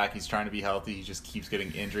to get back. He's trying to be healthy. He just keeps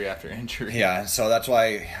getting injury after injury. Yeah, so that's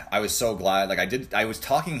why I was so glad. Like I was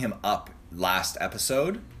talking him up last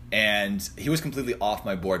episode, and he was completely off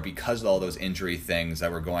my board because of all those injury things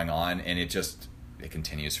that were going on, and it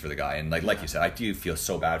continues for the guy. And like you said, I do feel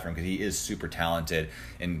so bad for him because he is super talented.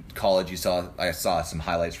 In college, I saw some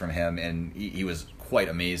highlights from him, and he was quite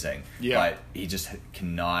amazing. Yeah. But he just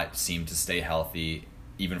cannot seem to stay healthy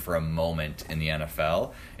even for a moment in the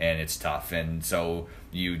NFL, and it's tough. And so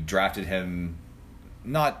you drafted him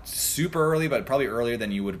not super early, but probably earlier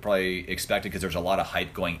than you would probably expect it because there's a lot of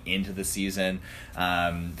hype going into the season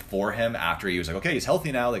for him after he was like, okay, he's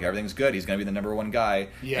healthy now, like everything's good, he's going to be the number 1 guy,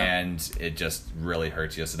 and it just really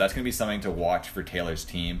hurts you. So that's going to be something to watch for Taylor's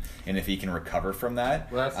team, and if he can recover from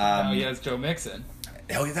that. Well, now he has Joe Mixon.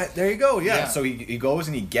 Oh, there you go. Yeah. So he goes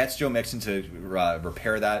and he gets Joe Mixon to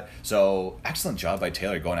repair that. So excellent job by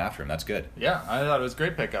Taylor going after him. That's good. Yeah, I thought it was a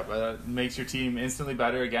great pickup. It makes your team instantly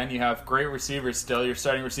better. Again, you have great receivers still. Your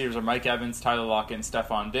starting receivers are Mike Evans, Tyler Lockett, and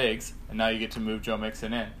Stephon Diggs. And now you get to move Joe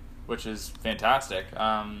Mixon in, which is fantastic.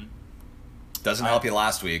 Doesn't help you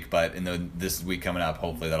last week, but in this week coming up,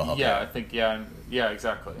 hopefully that'll help you. Yeah, I think, yeah,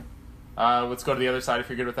 exactly. Let's go to the other side if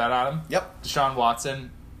you're good with that, Adam. Yep. Deshaun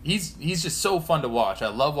Watson. He's just so fun to watch. I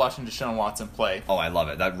love watching Deshaun Watson play. Oh, I love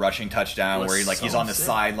it. That rushing touchdown where he's on the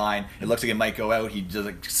sideline. It looks like it might go out. He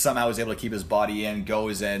just somehow was able to keep his body in,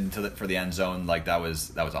 goes in for the end zone. Like that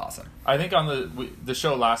was awesome. I think on the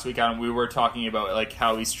show last week, Adam, we were talking about like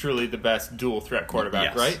how he's truly the best dual threat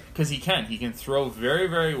quarterback, right? Because he can throw very,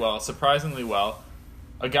 very well, surprisingly well.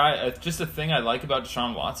 Just a thing I like about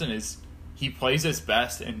Deshaun Watson is he plays his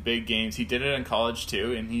best in big games. He did it in college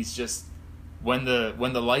too, and he's just. When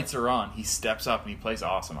the lights are on, he steps up and he plays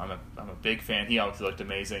awesome. I'm a big fan. He always looked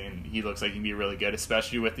amazing, and he looks like he can be really good,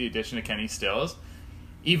 especially with the addition of Kenny Stills.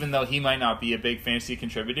 Even though he might not be a big fantasy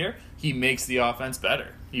contributor, he makes the offense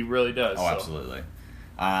better. He really does. Oh, absolutely.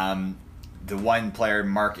 The one player,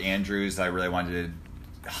 Mark Andrews, that I really wanted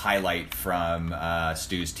to highlight from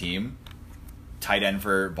Stu's team, tight end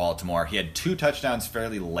for Baltimore. He had 2 touchdowns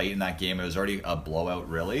fairly late in that game. It was already a blowout,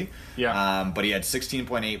 really. Yeah. But he had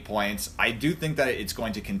 16.8 points. I do think that it's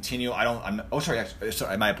going to continue. Sorry,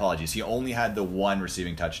 my apologies. He only had the 1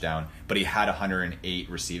 receiving touchdown, but he had 108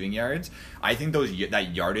 receiving yards. I think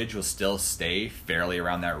that yardage will still stay fairly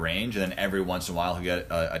around that range, and then every once in a while he'll get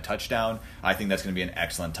a touchdown. I think that's going to be an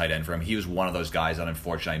excellent tight end for him. He was one of those guys that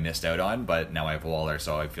unfortunately I missed out on, but now I have Waller,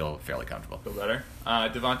 so I feel fairly comfortable. Feel better.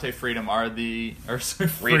 Devontae Freedom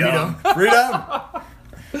Freedom.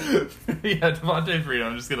 Yeah, Devontae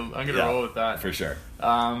Freedom. I'm gonna roll with that for sure.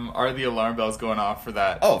 Are the alarm bells going off for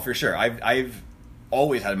that? Oh, for sure. I've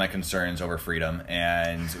always had my concerns over Freedom,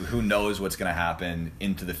 and who knows what's going to happen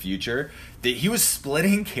into the future. He was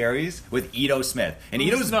splitting carries with Ito Smith, and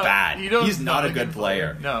Ito's bad. He's not a good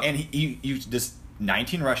player. No. And he just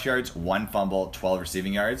 19 rush yards, 1 fumble, 12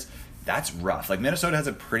 receiving yards. That's rough. Like, Minnesota has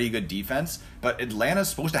a pretty good defense, but Atlanta's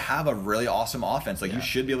supposed to have a really awesome offense. Like, you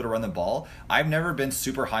should be able to run the ball. I've never been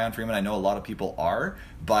super high on Freeman. I know a lot of people are,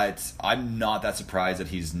 but I'm not that surprised that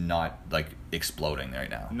he's not, like, exploding right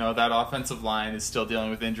now. No, that offensive line is still dealing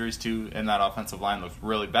with injuries, too, and that offensive line looks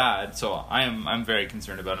really bad. So I'm very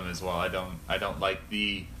concerned about him as well. I don't like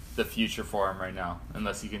the future for him right now,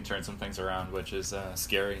 unless he can turn some things around, which is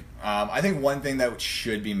scary. I think one thing that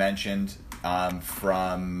should be mentioned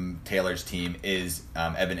from Taylor's team is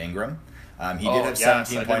Evan Ingram. He did have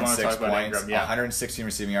 17.6 points, 116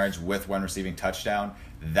 receiving yards with 1 receiving touchdown.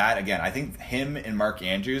 That, again, I think him and Mark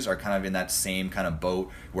Andrews are kind of in that same kind of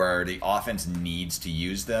boat where the offense needs to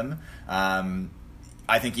use them.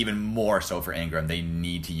 I think even more so for Ingram, they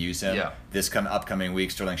need to use him. Yeah. This upcoming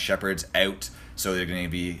week, Sterling Shepard's out, so they're going to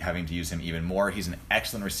be having to use him even more. He's an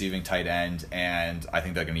excellent receiving tight end, and I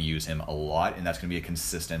think they're going to use him a lot, and that's going to be a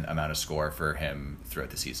consistent amount of score for him throughout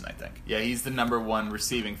the season, I think. Yeah, he's the number one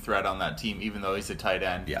receiving threat on that team, even though he's a tight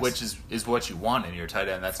end, Yes. which is what you want in your tight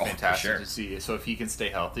end. That's Oh, for fantastic sure. to see. So if he can stay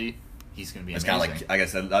healthy, he's going to be It's amazing. kind of like, I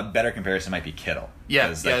guess, a better comparison might be Kittle. Yeah,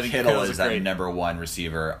 Because, yeah, I like, think Kittle Kittle's is a that great- number one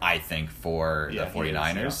receiver, I think, for Yeah, the he is,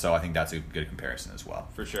 49ers, yeah. so I think that's a good comparison as well.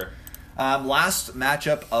 For sure. Last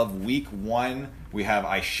matchup of week 1, we have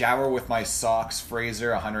I Shower With My Socks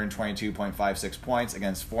Fraser, 122.56 points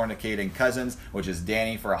against Fornicating Cousins, which is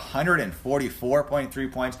Danny for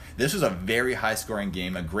 144.3 points. This was a very high-scoring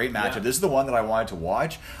game, a great matchup. Yeah. This is the one that I wanted to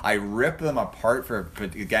watch. I ripped them apart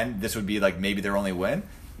but again, this would be like maybe their only win.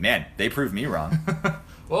 Man, they proved me wrong.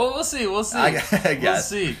 Well, we'll see. We'll see. I We'll guess.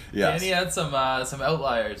 see. Yes. Danny had some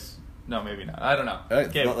outliers. No, maybe not. I don't know. All right,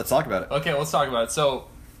 Okay. well, let's talk about it. Okay, let's talk about it. So,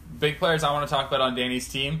 big players I want to talk about on Danny's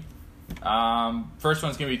team. First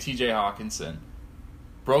one's going to be T.J. Hawkinson.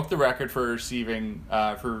 Broke the record for receiving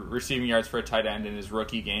yards for a tight end in his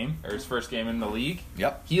rookie game, or his first game in the league.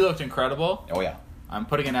 Yep. He looked incredible. Oh, yeah. I'm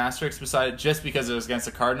putting an asterisk beside it just because it was against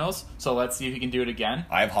the Cardinals. So let's see if he can do it again.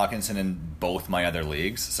 I have Hawkinson in both my other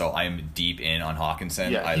leagues, so I'm deep in on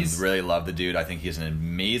Hawkinson. Yeah, I he's- really love the dude. I think he's an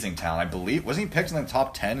amazing talent. I believe, wasn't he picked in the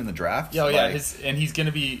top 10 in the draft? Yeah, yeah, Like, and he's going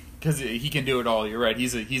to be, because he can do it all. You're right.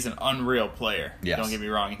 He's an unreal player. Yes. Don't get me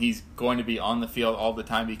wrong. And he's going to be on the field all the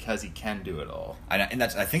time because he can do it all. and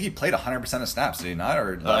that's, I think he played 100% of snaps, did he not?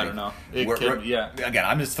 Or I don't know. It could, yeah. Again,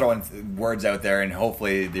 I'm just throwing words out there, and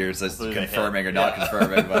hopefully there's this Hopefully they hit. confirming or not Yeah.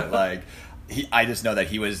 confirming, but like, I just know that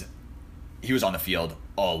he was on the field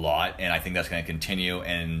a lot, and I think that's going to continue,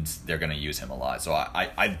 and they're going to use him a lot. So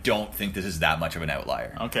I don't think this is that much of an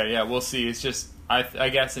outlier. Okay, yeah, we'll see. It's just, I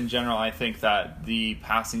guess in general, I think that the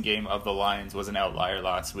passing game of the Lions was an outlier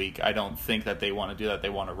last week. I don't think that they want to do that. They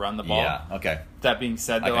want to run the ball. Yeah, okay. That being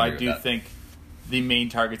said, I though, can I agree do with that. think the main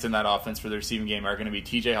targets in that offense for the receiving game are going to be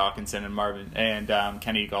T.J. Hawkinson and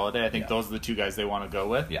Kenny Golladay. I think Yeah. those are the two guys they want to go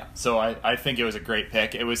with. Yeah. So I think it was a great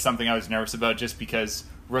pick. It was something I was nervous about just because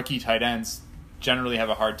rookie tight ends generally have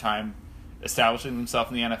a hard time establishing themselves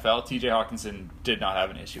in the NFL. T.J. Hawkinson did not have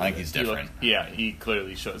an issue I think with he's it. different. He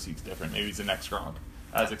clearly shows he's different. Maybe he's the next Gronk.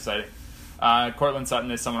 That's exciting. Cortland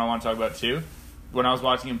Sutton is someone I want to talk about too. When I was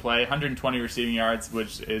watching him play, 120 receiving yards,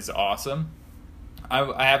 which is awesome.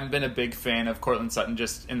 I haven't been a big fan of Cortland Sutton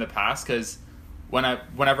just in the past because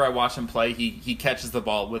whenever I watch him play, he catches the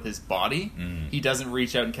ball with his body. He doesn't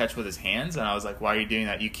reach out and catch with his hands, and I was like, why are you doing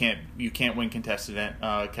that? You can't win contested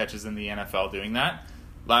catches in the NFL doing that.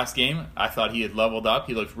 Last game, I thought he had leveled up.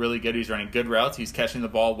 He looked really good. He was running good routes. He's catching the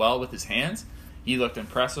ball well with his hands. He looked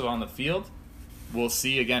impressive on the field. We'll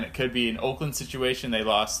see. Again, it could be an Oakland situation. They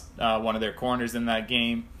lost one of their corners in that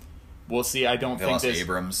game. We'll see. I don't They think lost this.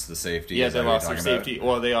 Abrams, the safety. Yeah, is they that what lost you're their talking safety. about?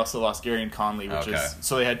 Well, they also lost Gary and Conley, which Okay. is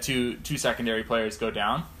so they had two secondary players go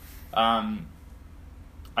down.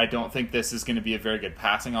 I don't think this is going to be a very good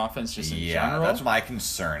passing offense just in general. That's my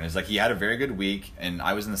concern. Is like he had a very good week, and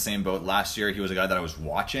I was in the same boat last year. He was a guy that I was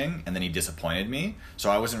watching, and then he disappointed me. So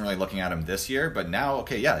I wasn't really looking at him this year. But now,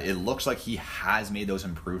 okay, yeah, it looks like he has made those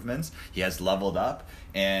improvements. He has leveled up,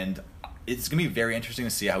 and it's going to be very interesting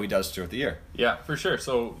to see how he does throughout the year. Yeah, for sure.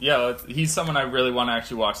 So, yeah, he's someone I really want to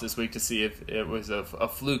actually watch this week to see if it was a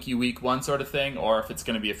fluky week one sort of thing or if it's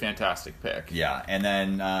going to be a fantastic pick. Yeah, and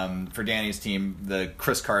then for Danny's team, the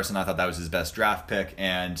Chris Carson, I thought that was his best draft pick,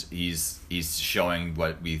 and he's showing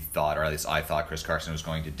what we thought, or at least I thought Chris Carson was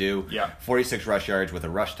going to do. Yeah. 46 rush yards with a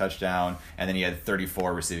rush touchdown, and then he had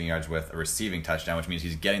 34 receiving yards with a receiving touchdown, which means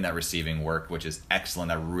he's getting that receiving work, which is excellent.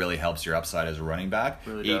 That really helps your upside as a running back.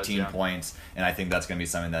 Really does, 18 yeah. points, and I think that's going to be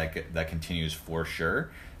something that continues for sure.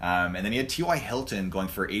 And then he had T.Y. Hilton going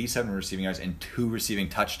for 87 receiving yards and 2 receiving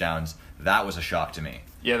touchdowns. That was a shock to me.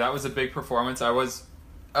 Yeah, that was a big performance. I was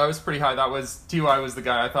pretty high. T.Y. was the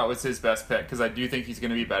guy I thought was his best pick because I do think he's going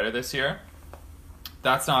to be better this year.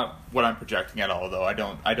 That's not what I'm projecting at all, though. I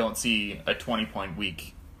don't see a 20-point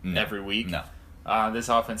week every week. No. This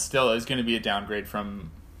offense still is going to be a downgrade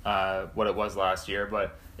from what it was last year,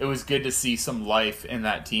 but it was good to see some life in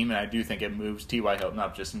that team, and I do think it moves T.Y. Hilton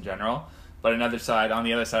up just in general. But on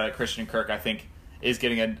the other side, Christian Kirk, I think, is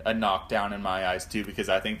getting a knockdown in my eyes, too, because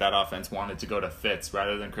I think that offense wanted to go to Fitz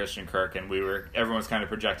rather than Christian Kirk, and everyone was kind of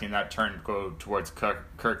projecting that turn to go towards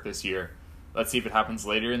Kirk this year. Let's see if it happens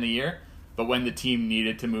later in the year. But when the team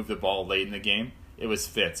needed to move the ball late in the game, it was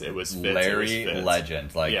Fitz. It was Fitz. Larry Fitz.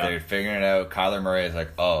 Legend. Like, Yeah. they're figuring it out. Kyler Murray is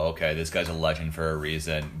like, oh, okay, this guy's a legend for a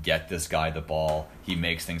reason. Get this guy the ball. He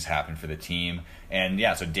makes things happen for the team. And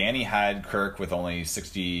yeah, so Danny had Kirk with only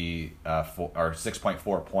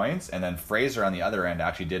 6.4 points, and then Fraser on the other end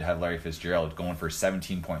actually did have Larry Fitzgerald going for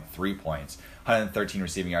 17.3 points, 113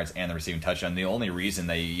 receiving yards, and the receiving touchdown. The only reason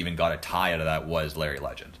they even got a tie out of that was Larry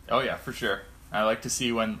Legend. Oh yeah, for sure. I like to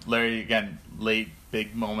see when Larry, again, late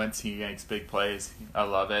big moments, he makes big plays. I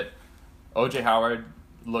love it. OJ Howard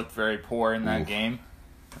looked very poor in that Oof. game.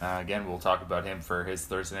 Again, we'll talk about him for his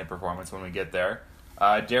Thursday night performance when we get there.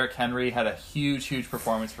 Derrick Henry had a huge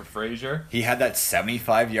performance for Frazier. He had that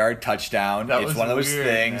 75-yard touchdown. That It's was one of those weird,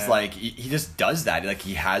 things, man. like, he just does that. Like,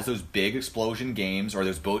 he has those big explosion games or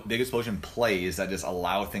those big explosion plays that just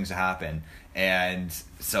allow things to happen. And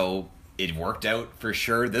so it worked out for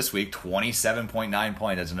sure this week. 27.9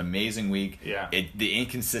 points. That's an amazing week. Yeah. The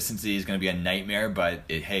inconsistency is going to be a nightmare, but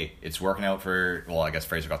hey, it's working out for, well, I guess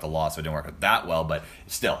Fraser got the loss, so it didn't work out that well, but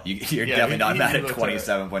still, you're Yeah, definitely not he mad at looked alright.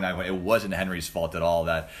 27.9 points. It wasn't Henry's fault at all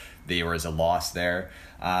that there was a loss there.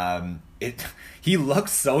 He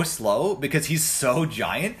looks so slow because he's so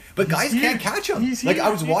giant, but guys can't huge. catch him. He's Like, I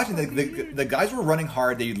huge. was watching, He's the guys were running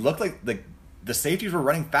hard. They looked like the safeties were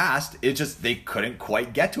running fast. It's just they couldn't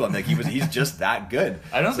quite get to him. Like, he's just that good.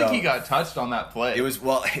 I don't think So, he got touched on that play. It was,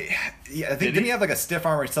 well, yeah, I think Did didn't he? he have like a stiff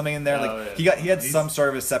arm or something in there? Oh, Like yeah. he had He's- some sort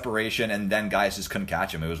of a separation, and then guys just couldn't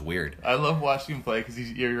catch him. It was weird. I love watching him play because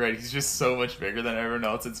you're right. He's just so much bigger than everyone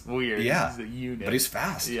else. It's weird. Yeah, He's a unit. but he's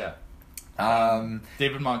fast. Yeah. Um,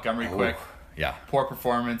 David Montgomery, quick. yeah. Poor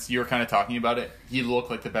performance. You were kind of talking about it. He looked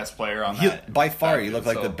like the best player on He, that. by far, he backfield, looked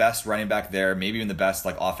like so- the best running back there, maybe even the best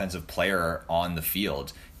like offensive player on the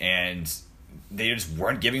field, and they just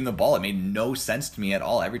weren't giving him the ball. It made no sense to me at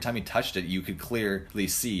all. Every time he touched it, you could clearly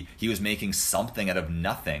see he was making something out of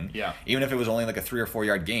nothing. Yeah. Even if it was only like a 3 or 4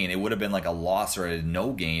 yard gain, it would have been like a loss or a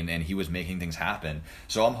no gain, and he was making things happen.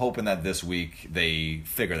 So I'm hoping that this week they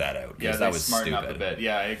figure that out. Yeah, because they that was smarten stupid. up a bit.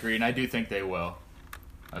 Yeah, I agree, and I do think they will.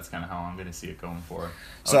 That's kind of how I'm going to see it going forward.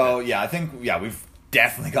 So Okay. yeah, I think we've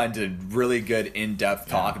definitely gotten to really good in-depth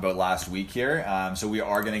talk about last week here. So we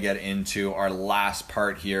are going to get into our last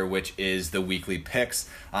part here, which is the weekly picks.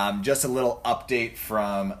 Just a little update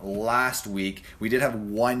from last week. We did have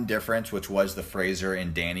one difference, which was the Fraser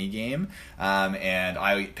and Danny game. And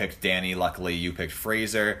I picked Danny. Luckily, you picked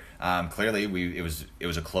Fraser. Clearly, it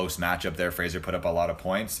was a close matchup there. Fraser put up a lot of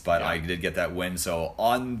points, but Yeah. I did get that win. So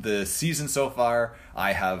on the season so far,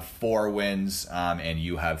 I have 4 wins, and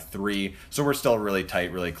you have 3. So we're still really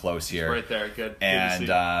tight, really close here. Right there, good. And Good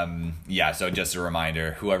to see. yeah, so just a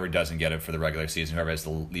reminder: whoever doesn't get it for the regular season, whoever has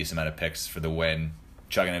the least amount of picks for the win,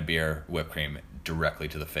 chugging a beer, whipped cream directly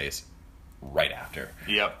to the face right after.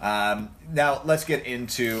 Yep. Now let's get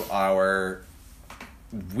into our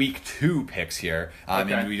week 2 picks here,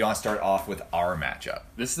 Okay. and we want to start off with our matchup.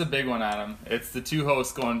 This is a big one, Adam. It's the two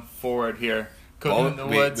hosts going forward here. Cooking in the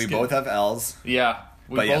Woods. We both have L's. Yeah,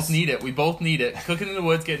 we But both yes. need it. We both need it. Cooking in the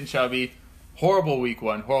Woods, getting chubby. Horrible week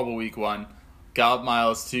one. Gallup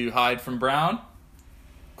Miles to Hyde from Brown.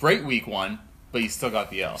 Great week 1, but you still got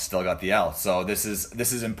the L. Still got the L. So this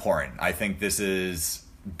is important. I think this is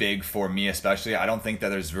big for me especially. I don't think that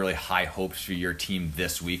there's really high hopes for your team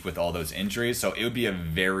this week with all those injuries. So it would be a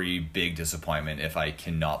very big disappointment if I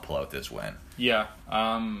cannot pull out this win. Yeah,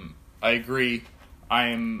 I agree. I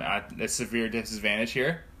am at a severe disadvantage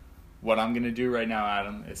here. What I'm going to do right now,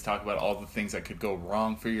 Adam, is talk about all the things that could go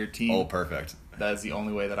wrong for your team. Oh, perfect. That is the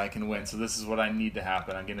only way that I can win. So this is what I need to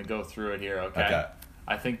happen. I'm going to go through it here, okay? Okay.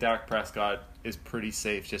 I think Dak Prescott is pretty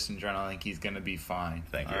safe just in general. I think he's going to be fine.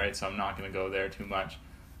 Thank you. All right, so I'm not going to go there too much.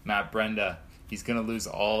 Matt Brenda, he's going to lose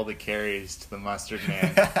all the carries to the Mustard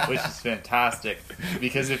Man, which is fantastic.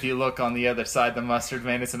 Because if you look on the other side, the Mustard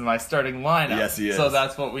Man is in my starting lineup. Yes, he is. So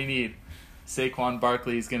that's what we need. Saquon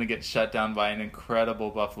Barkley is going to get shut down by an incredible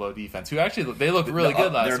Buffalo defense, who actually, they looked really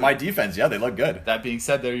good last They're week. my defense. Yeah, they look good. That being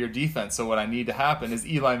said, they're your defense. So what I need to happen is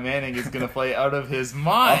Eli Manning is going to play out of his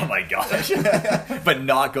mind. Oh my gosh. But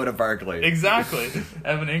not go to Barkley. Exactly.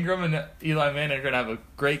 Evan Ingram and Eli Manning are going to have a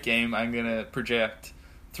great game. I'm going to project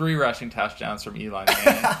 3 rushing touchdowns from Eli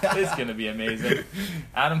Manning. It's going to be amazing.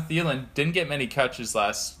 Adam Thielen didn't get many catches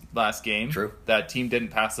last game. True. That team didn't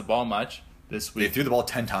pass the ball much this They week. threw the ball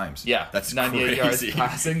 10 times. Yeah, That's 98 yards crazy.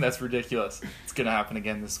 passing. That's ridiculous. It's going to happen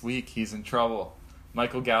again this week. He's in trouble.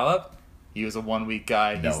 Michael Gallup, he was a 1-week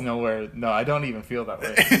guy. No. He's nowhere. No, I don't even feel that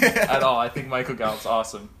way at all. I think Michael Gallup's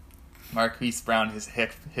awesome. Marquise Brown, his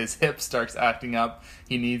hip starts acting up.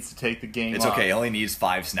 He needs to take the game It's off. okay. He only needs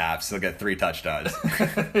 5 snaps. He'll get 3 touchdowns.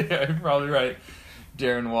 Yeah, you're probably right.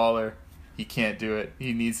 Darren Waller, he can't do it.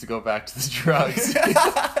 He needs to go back to the drugs.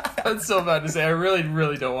 That's so bad to say. I really,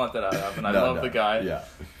 really don't want that to happen. I love the guy. Yeah.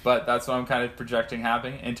 But that's what I'm kind of projecting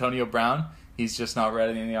happening. Antonio Brown, he's just not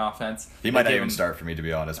ready in the offense. He might not even start for me, to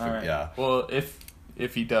be honest. All But right. yeah. Well,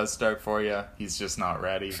 if he does start for you, he's just not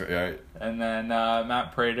ready. Right. And then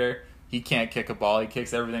Matt Prater, he can't kick a ball. He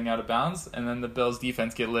kicks everything out of bounds. And then the Bills'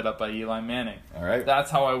 defense get lit up by Eli Manning. All right. That's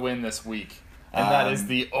how I win this week. And that is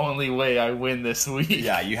the only way I win this week.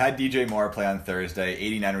 Yeah, you had DJ Moore play on Thursday,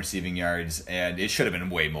 89 receiving yards, and it should have been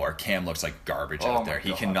way more. Cam looks like garbage out there.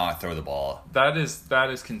 He cannot throw the ball. That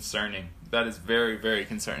is concerning. That is very, very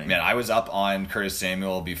concerning. Man, I was up on Curtis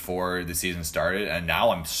Samuel before the season started, and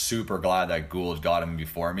now I'm super glad that Gould got him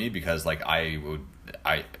before me because, like, I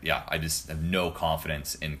just have no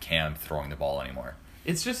confidence in Cam throwing the ball anymore.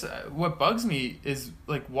 It's just what bugs me is,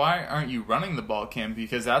 like, why aren't you running the ball, Cam?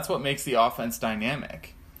 Because that's what makes the offense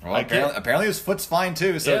dynamic. Well, apparently his foot's fine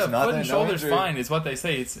too, so it's nothing. Foot and shoulder's fine is what they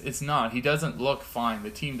say. It's not. He doesn't look fine. The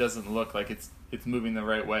team doesn't look like it's moving the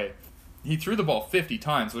right way. He threw the ball 50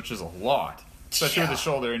 times, which is a lot, especially with a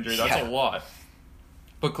shoulder injury. That's a lot.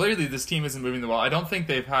 But clearly, this team isn't moving the ball. I don't think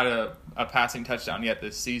they've had a passing touchdown yet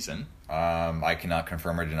this season. I cannot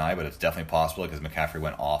confirm or deny, but it's definitely possible because McCaffrey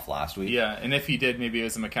went off last week. Yeah, and if he did, maybe it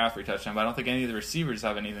was a McCaffrey touchdown. But I don't think any of the receivers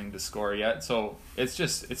have anything to score yet. So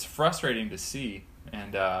it's frustrating to see,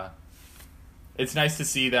 and it's nice to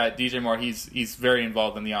see that DJ Moore. He's very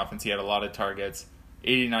involved in the offense. He had a lot of targets.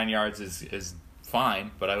 89 yards is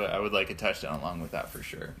fine, but I would like a touchdown along with that for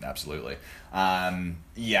sure. Absolutely.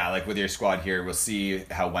 Like with your squad here, we'll see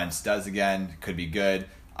how Wentz does again. Could be good.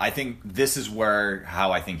 I think this is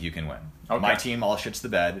how I think you can win. Okay. My team all shits the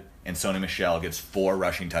bed, and Sony Michel gets 4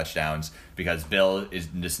 rushing touchdowns because Bill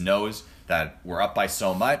just knows that we're up by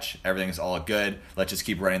so much. Everything's all good. Let's just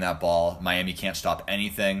keep running that ball. Miami can't stop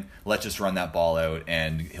anything. Let's just run that ball out,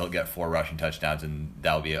 and he'll get 4 rushing touchdowns, and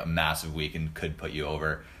that'll be a massive week and could put you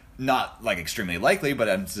over. Not like extremely likely, but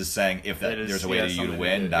I'm just saying if there's a way for you to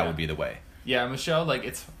win, that would be the way. Yeah, Michelle, like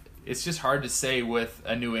it's just hard to say with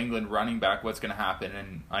a New England running back what's going to happen,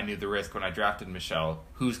 and I knew the risk when I drafted Michelle.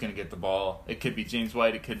 Who's going to get the ball? It could be James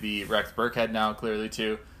White. It could be Rex Burkhead now, clearly,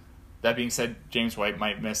 too. That being said, James White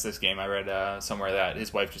might miss this game. I read somewhere that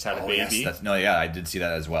his wife just had a baby. Yes, I did see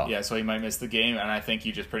that as well. Yeah, so he might miss the game, and I think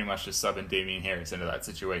you just pretty much just sub in Damian Harris into that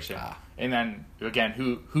situation. And then, again,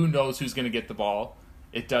 who knows who's going to get the ball?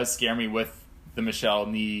 It does scare me with the Michelle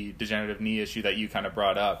degenerative knee issue that you kind of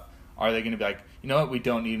brought up. Are they going to be like, you know what, we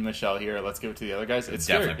don't need Michelle here, let's give it to the other guys? It's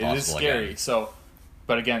definitely scary. It is scary. Again. So,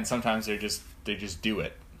 but again, sometimes they just do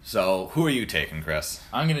it. So who are you taking, Chris?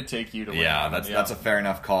 I'm going to take you to win. Yeah, that's a fair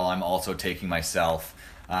enough call. I'm also taking myself,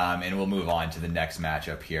 and we'll move on to the next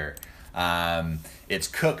matchup here. It's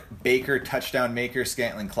Cook, Baker, touchdown maker,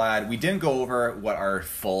 Scantling clad. We didn't go over what our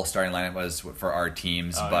full starting lineup was for our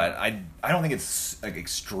teams, but I don't think it's like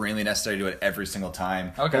extremely necessary to do it every single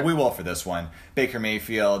time. Okay. But we will for this one. Baker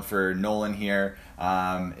Mayfield for Nolan here.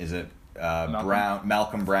 Is it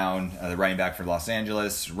Malcolm Brown, the running back for Los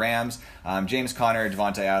Angeles Rams, James Conner,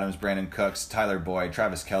 Devontae Adams, Brandon Cooks, Tyler Boyd,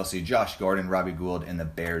 Travis Kelce, Josh Gordon, Robbie Gould in the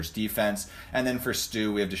Bears defense. And then for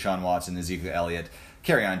Stu, we have Deshaun Watson, Ezekiel Elliott,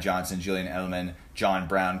 Kerryon Johnson, Julian Edelman, John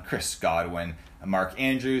Brown, Chris Godwin, Mark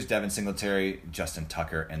Andrews, Devin Singletary, Justin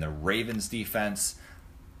Tucker, and the Ravens defense.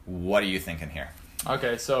 What are you thinking here?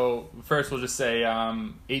 Okay, so first we'll just say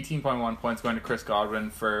 18.1 points going to Chris Godwin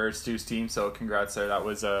for Stu's team, so congrats there. That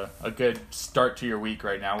was a good start to your week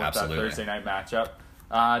right now with Absolutely. That Thursday night matchup.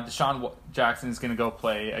 Deshaun Jackson is going to go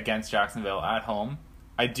play against Jacksonville at home.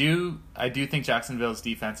 I do think Jacksonville's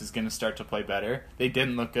defense is going to start to play better. They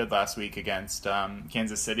didn't look good last week against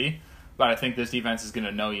Kansas City. But I think this defense is going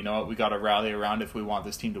to know, you know what, we got to rally around if we want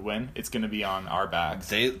this team to win. It's going to be on our backs.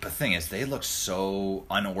 The thing is, they look so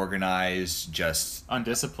unorganized, just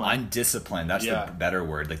undisciplined. That's the better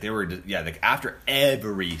word. Like they were, like after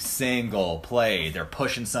every single play, they're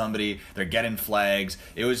pushing somebody, they're getting flags.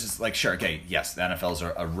 It was just like, sure, okay, yes, the NFL's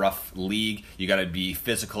a rough league. You got to be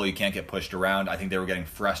physical. You can't get pushed around. I think they were getting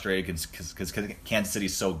frustrated because Kansas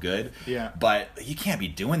City's so good. Yeah. But you can't be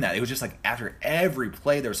doing that. It was just like after every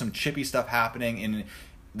play, there was some chippy stuff happening,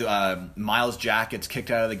 and Miles Jack gets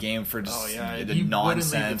kicked out of the game for just he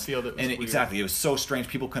nonsense. wouldn't leave the field. It was weird. Exactly, it was so strange.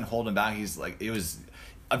 People couldn't hold him back. It was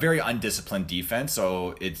a very undisciplined defense.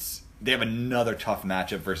 So they have another tough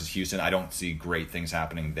matchup versus Houston. I don't see great things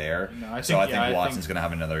happening there. No, I think Watson's going to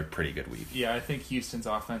have another pretty good week. Yeah, I think Houston's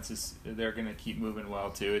offense they're going to keep moving well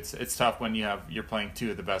too. It's tough when you're playing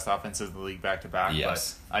two of the best offenses in the league back to back.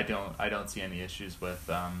 Yes. But I don't see any issues with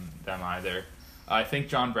them either. I think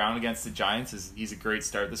John Brown against the Giants he's a great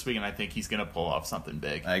start this week, and I think he's going to pull off something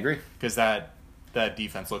big. I agree. Because that that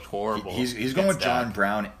defense looked horrible. He's going with against John Dak.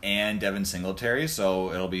 Brown and Devin Singletary,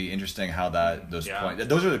 so it'll be interesting how those Yeah.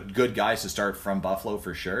 those are good guys to start from Buffalo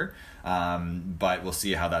for sure. But we'll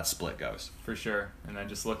see how that split goes. For sure. And then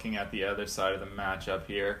just looking at the other side of the matchup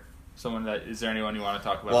here, is there anyone you want to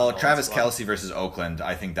talk about? Well, on the Travis squad? Kelce versus Oakland,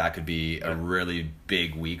 I think that could be a really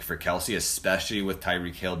big week for Kelce, especially with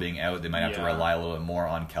Tyreek Hill being out. They might have to Yeah. rely a little bit more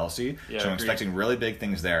on Kelce. Yeah, So I'm agreed. expecting really big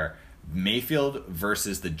things there. Mayfield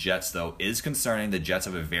versus the Jets, though, is concerning. The Jets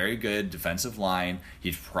have a very good defensive line.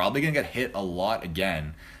 He's probably going to get hit a lot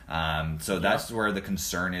again. So that's where the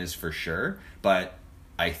concern is for sure. But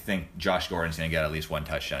I think Josh Gordon's going to get at least one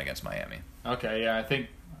touchdown against Miami. Okay, yeah, I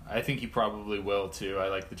think he probably will too. I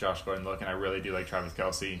like the Josh Gordon look, and I really do like Travis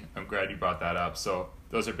Kelce. I'm glad you brought that up. So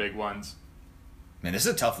those are big ones. Man, this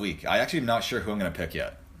is a tough week. I actually am not sure who I'm going to pick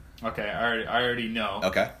yet. Okay, I already know.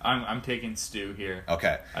 Okay. I'm taking Stu here.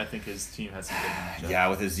 Okay. I think his team has some good matchups. Yeah,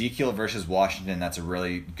 with Ezekiel versus Washington, that's a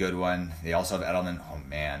really good one. They also have Edelman. Oh,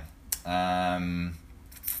 man.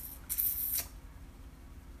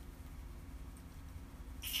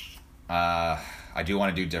 I do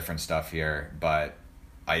want to do different stuff here, but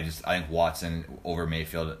I think Watson over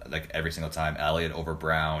Mayfield like every single time. Elliott over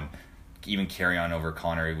Brown, even carry on over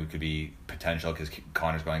Connor could be potential because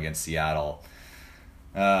Connor's going against Seattle.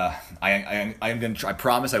 I'm gonna try. I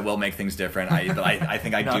promise I will make things different. But I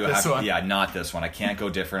think I Not do this have. one. Yeah, not this one. I can't go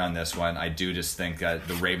different on this one. I do just think that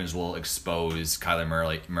the Ravens will expose Kyler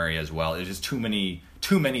Murray as well. There's just too many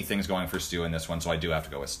things going for Stu in this one, so I do have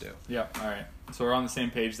to go with Stu. Yeah, all right. So we're on the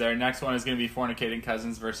same page there. Next one is going to be Fornicating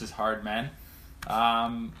Cousins versus Hard Men.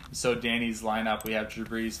 So Danny's lineup, we have Drew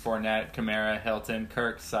Brees, Fournette, Kamara, Hilton,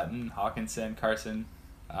 Kirk, Sutton, Hawkinson, Carson,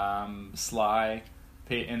 Sly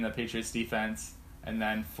in the Patriots defense. And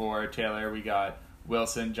then for Taylor, we got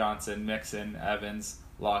Wilson, Johnson, Mixon, Evans,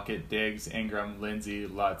 Lockett, Diggs, Ingram, Lindsey,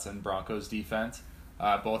 Lutz, and Broncos defense.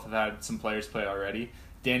 Both have had some players play already.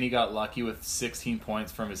 Danny got lucky with 16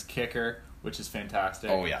 points from his kicker, which is fantastic.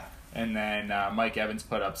 Oh yeah. And then Mike Evans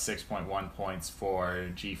put up 6.1 points for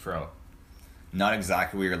G-Fro. Not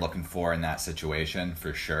exactly what you're looking for in that situation,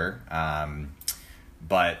 for sure.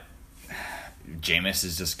 But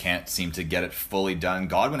Jameis just can't seem to get it fully done.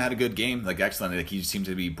 Godwin had a good game, excellent. He seemed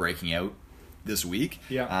to be breaking out this week.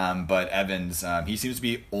 Yeah. But Evans, he seems to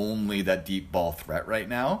be only that deep ball threat right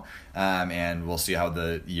now. And we'll see how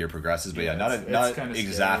the year progresses. But it's not kinda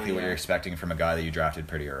exactly scary, what you're expecting from a guy that you drafted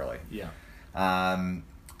pretty early. Yeah.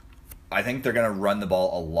 I think they're going to run the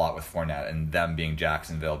ball a lot with Fournette and them being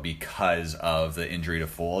Jacksonville because of the injury to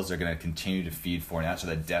Foles. They're going to continue to feed Fournette, so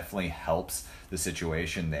that definitely helps the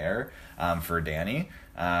situation there for Danny.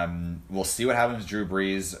 We'll see what happens with Drew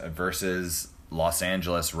Brees versus Los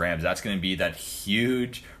Angeles Rams. That's going to be that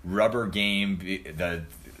huge rubber game, the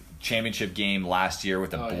championship game last year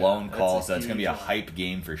with the blown That's calls. a So that's going to be a huge one. hype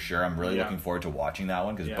game for sure. I'm really Yeah. looking forward to watching that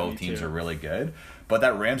one because Yeah, both me teams too. are really good. But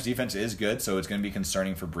that Rams defense is good, so it's going to be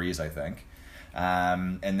concerning for Breeze, I think.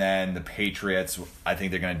 And then the Patriots, I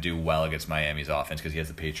think they're going to do well against Miami's offense because he has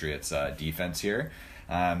the Patriots defense here.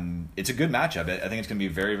 It's a good matchup. I think it's going to be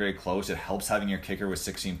very, very close. It helps having your kicker with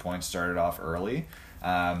 16 points started off early.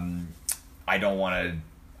 I don't want to.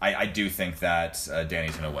 I do think that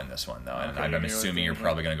Danny's going to win this one, though, and Okay, I'm you're gonna assuming go you're with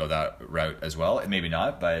probably going to go that route as well. Maybe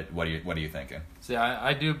not, but what are you thinking? So yeah,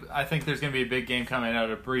 I do. I think there's going to be a big game coming out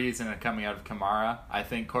of Breeze and coming out of Kamara. I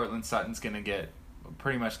think Cortland Sutton's going to get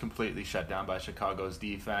pretty much completely shut down by Chicago's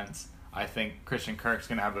defense. I think Christian Kirk's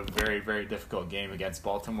going to have a very, very difficult game against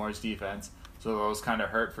Baltimore's defense. So those kind of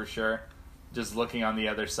hurt for sure. Just looking on the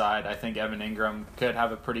other side, I think Evan Ingram could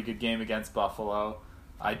have a pretty good game against Buffalo.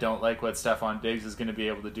 I don't like what Stephon Diggs is going to be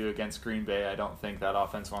able to do against Green Bay. I don't think that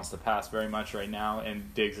offense wants to pass very much right now,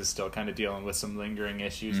 and Diggs is still kind of dealing with some lingering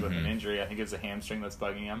issues with an injury. I think it's a hamstring that's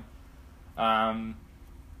bugging him. I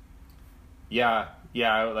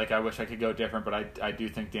wish I could go different, but I do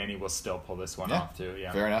think Danny will still pull this one off too.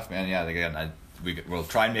 Yeah, Fair enough, man. Yeah, again, we'll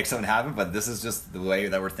try and make something happen, but this is just the way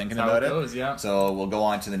that we're thinking That's how about it goes, yeah. So we'll go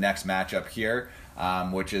on to the next matchup here,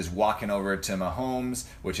 which is walking over to Mahomes,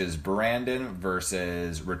 which is Brandon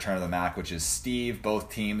versus Return of the Mac, which is Steve. Both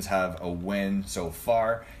teams have a win so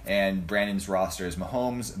far, and Brandon's roster is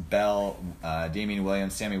Mahomes, Bell, Damian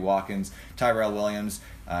Williams, Sammy Watkins, Tyrell Williams,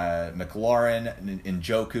 McLaurin,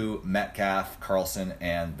 Njoku, Metcalf, Carlson,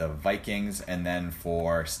 and the Vikings. And then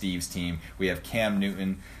for Steve's team, we have Cam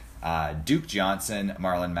Newton, Duke Johnson,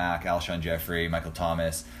 Marlon Mack, Alshon Jeffrey, Michael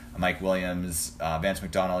Thomas, Mike Williams, Vance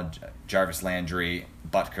McDonald, Jarvis Landry,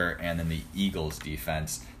 Butker, and then the Eagles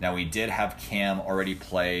defense. Now, we did have Cam already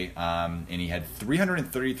play, and he had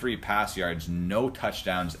 333 pass yards, no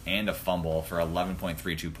touchdowns, and a fumble for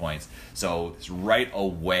 11.32 points. So right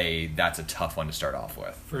away, that's a tough one to start off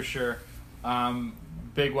with. For sure.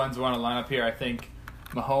 Big ones want to line up here. I think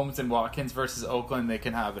Mahomes and Watkins versus Oakland, they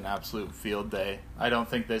can have an absolute field day. I don't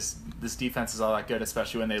think this defense is all that good,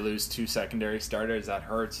 especially when they lose 2 secondary starters. That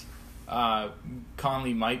hurts.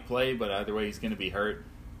 Conley might play, but either way, he's going to be hurt.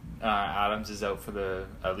 Adams is out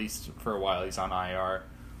at least for a while. He's on IR,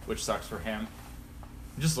 which sucks for him.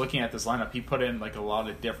 Just looking at this lineup, he put in like a lot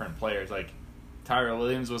of different players. Like Tyrell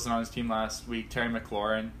Williams wasn't on his team last week. Terry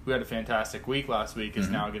McLaurin, who had a fantastic week last week, is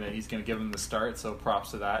now he's gonna give him the start. So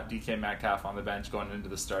props to that. DK Metcalf on the bench going into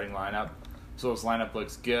the starting lineup. So his lineup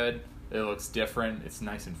looks good. It looks different. It's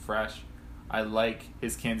nice and fresh. I like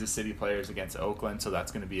his Kansas City players against Oakland, so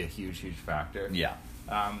that's going to be a huge factor. Yeah.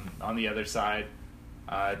 On the other side,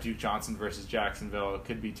 Duke Johnson versus Jacksonville, it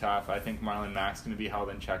could be tough. I think Marlon Mack's going to be held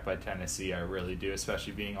in check by Tennessee. I really do,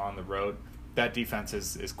 especially being on the road. That defense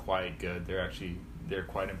is quite good. They're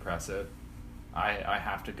quite impressive. I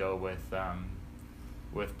have to go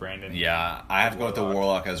with Brandon. Yeah, I have to go with the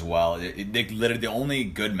Warlock as well. Literally, the only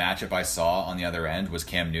good matchup I saw on the other end was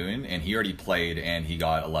Cam Newton, and he already played, and he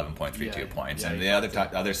got 11.32 points. And the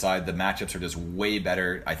other side, the matchups are just way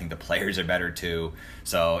better. I think the players are better too.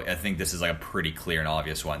 So I think this is like a pretty clear and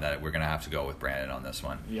obvious one that we're going to have to go with Brandon on this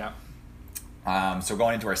one. Yeah. So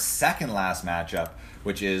going into our second last matchup,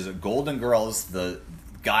 which is Golden Girls, the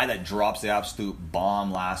guy that drops the absolute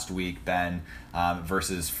bomb last week, Ben,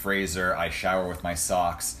 versus Fraser, I shower with my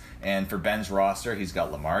socks. And for Ben's roster, he's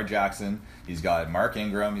got Lamar Jackson, he's got Mark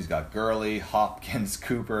Ingram, he's got Gurley, Hopkins,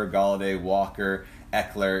 Cooper, Galladay, Walker,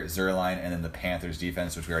 Eckler, Zerline, and then the Panthers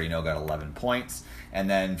defense, which we already know got 11 points. And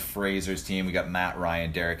then Fraser's team, we got Matt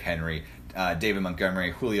Ryan, Derrick Henry, David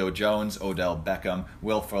Montgomery, Julio Jones, Odell Beckham,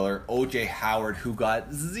 Will Fuller, O.J. Howard, who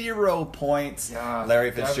got 0 points,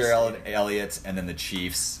 Larry Fitzgerald, Elliott, and then the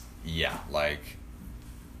Chiefs. Yeah,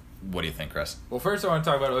 what do you think, Chris? Well, first I want to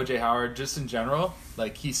talk about O.J. Howard just in general.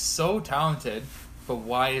 He's so talented, but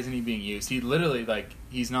why isn't he being used? He literally,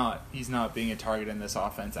 he's not being a target in this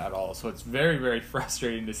offense at all. So it's very, very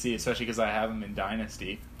frustrating to see, especially because I have him in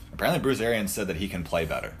Dynasty. Apparently Bruce Arians said that he can play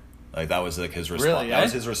better. That was his response. Really, that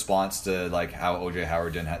was his response to how O.J.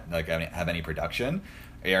 Howard didn't have any production.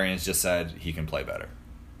 Arians just said he can play better.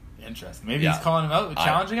 Interesting. Maybe he's calling him out,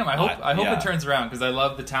 challenging him. I hope it turns around because I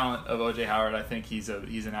love the talent of O.J. Howard. I think he's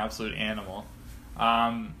an absolute animal.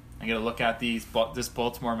 I'm gonna look at this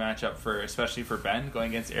Baltimore matchup especially for Ben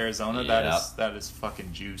going against Arizona. That is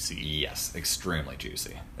fucking juicy. Yes, extremely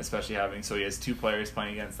juicy. Especially he has 2 players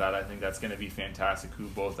playing against that. I think that's gonna be fantastic. Who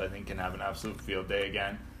both I think can have an absolute field day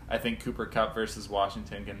again. I think Cooper Kupp versus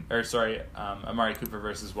Washington Amari Cooper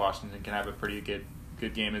versus Washington can have a pretty good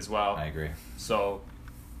game as well. I agree. So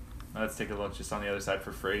let's take a look just on the other side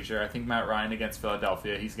for Frazier. I think Matt Ryan against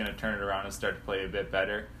Philadelphia, he's going to turn it around and start to play a bit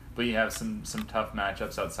better. But you have some tough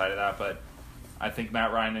matchups outside of that. But I think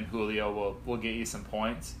Matt Ryan and Julio will get you some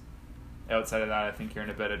points. Outside of that, I think you're in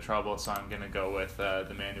a bit of trouble. So I'm going to go with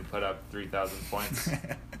the man who put up 3,000 points,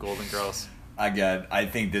 Golden Girls. Again, I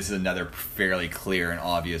think this is another fairly clear and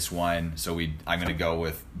obvious one. So I'm going to go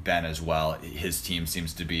with Ben as well. His team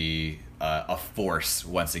seems to be a force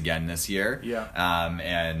once again this year. Yeah.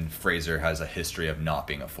 And Fraser has a history of not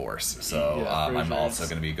being a force. So I'm also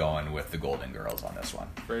going to be going with the Golden Girls on this one.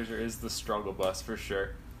 Fraser is the struggle bus for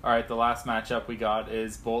sure. All right, the last matchup we got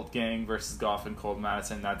is Bolt Gang versus Goff and Cold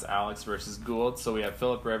Madison. That's Alex versus Gould. So we have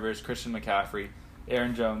Phillip Rivers, Christian McCaffrey,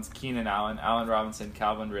 Aaron Jones, Keenan Allen, Allen Robinson,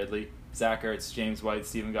 Calvin Ridley, Zach Ertz, James White,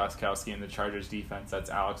 Steven Gostkowski, and the Chargers defense. That's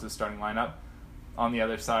Alex's starting lineup. On the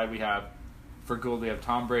other side, for Gould, we have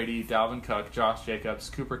Tom Brady, Dalvin Cook, Josh Jacobs,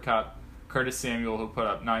 Cooper Kupp, Curtis Samuel, who put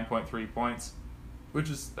up 9.3 points,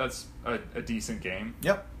 that's a decent game.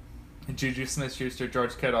 Yep. And Juju Smith-Schuster,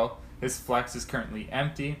 George Kittle. His flex is currently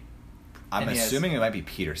empty. I'm assuming it might be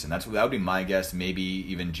Peterson. That would be my guess. Maybe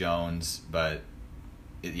even Jones, but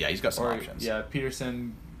he's got some options. Yeah,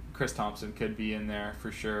 Peterson, Chris Thompson could be in there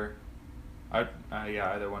for sure.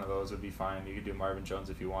 Either one of those would be fine. You could do Marvin Jones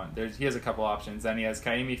if you want. He has a couple options. Then he has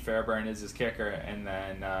Kaimi Fairbairn as his kicker, and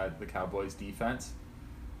then the Cowboys defense.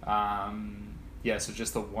 So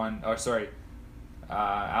just the one.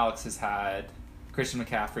 Alex has had Christian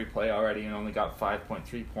McCaffrey play already and only got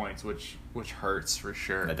 5.3 points, which hurts for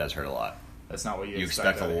sure. That does hurt a lot. That's not what you You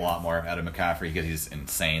expect a out of him. lot more out of McCaffrey because he's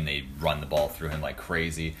insane. They run the ball through him like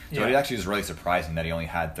crazy. So Yeah. it actually was really surprising that he only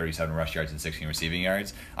had 37 rush yards and 16 receiving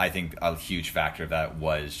yards. I think a huge factor of that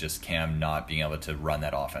was just Cam not being able to run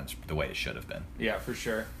that offense the way it should have been. Yeah, for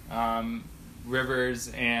sure. Rivers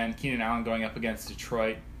and Keenan Allen going up against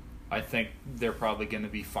Detroit. I think they're probably going to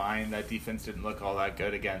be fine. That defense didn't look all that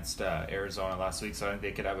good against Arizona last week, so I think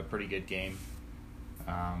they could have a pretty good game.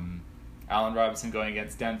 Allen Robinson going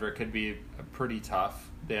against Denver could be pretty tough.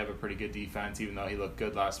 They have a pretty good defense, even though he looked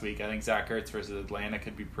good last week. I think Zach Ertz versus Atlanta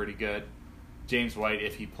could be pretty good. James White,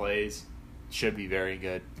 if he plays, should be very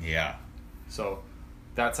good. Yeah. So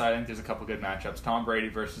that side, I think there's a couple good matchups. Tom Brady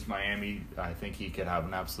versus Miami, I think he could have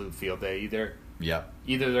an absolute field day. Either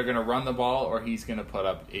they're going to run the ball or he's going to put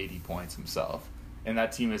up 80 points himself. And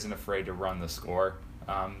that team isn't afraid to run the score.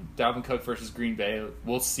 Dalvin Cook versus Green Bay,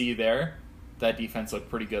 we'll see there. That defense looked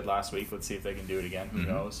pretty good last week. Let's see if they can do it again. Who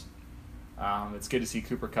knows? It's good to see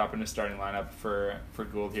Cooper Kupp in the starting lineup for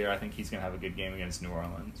Gould here. I think he's going to have a good game against New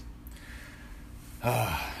Orleans. All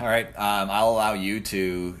right. I'll allow you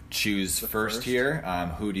to choose The first first? here.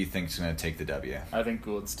 Who do you think is going to take the W? I think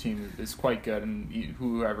Gould's team is quite good, and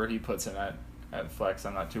whoever he puts in at flex,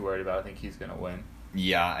 I'm not too worried about. I think he's going to win.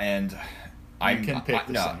 Yeah, and I can pick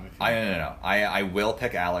the same if you No. I will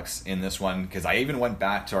pick Alex in this one because I even went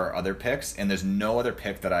back to our other picks, and there's no other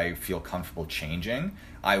pick that I feel comfortable changing.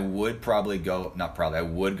 I would probably go, I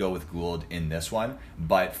would go with Gould in this one,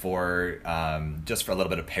 but for just for a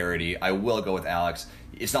little bit of parity, I will go with Alex.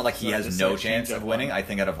 It's not like he has no chance of winning. I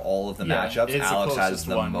think out of all of the matchups, it's the Alex has closest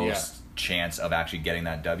the one, most chance of actually getting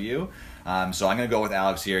that W. So I'm going to go with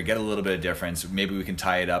Alex here, get a little bit of difference. Maybe we can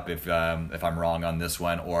tie it up if I'm wrong on this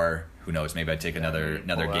one, or who knows, maybe I take another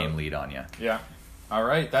pull game out. lead on you. Yeah. All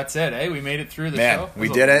right, that's it. Hey, we made it through the Man, show. we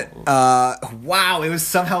did it. Wow, it was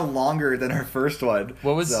somehow longer than our first one.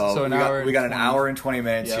 What was- so an hour we got and an 20 hour and 20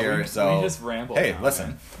 minutes Yeah, here. we So just rambled Hey, now,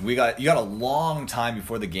 listen, man. you got a long time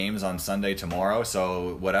before the games on Sunday tomorrow.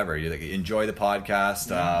 So whatever, enjoy the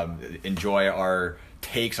podcast. Enjoy our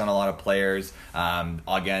takes on a lot of players.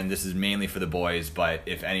 Again, this is mainly for the boys, but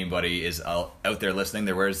if anybody is out there listening,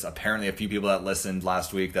 there was apparently a few people that listened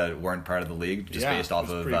last week that weren't part of the league, just Yeah, based off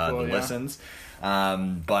it was of pretty cool, the yeah. listens.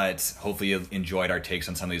 But hopefully you enjoyed our takes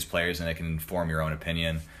on some of these players and it can inform your own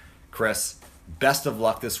opinion. Chris, best of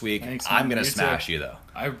luck this week. Thanks, man. I'm going to You smash too. you, though.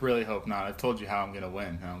 I really hope not. I've told you how I'm going to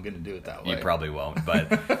win, and I'm going to do it that way. You probably won't,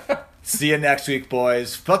 but see you next week,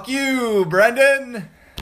 boys. Fuck you, Brendan!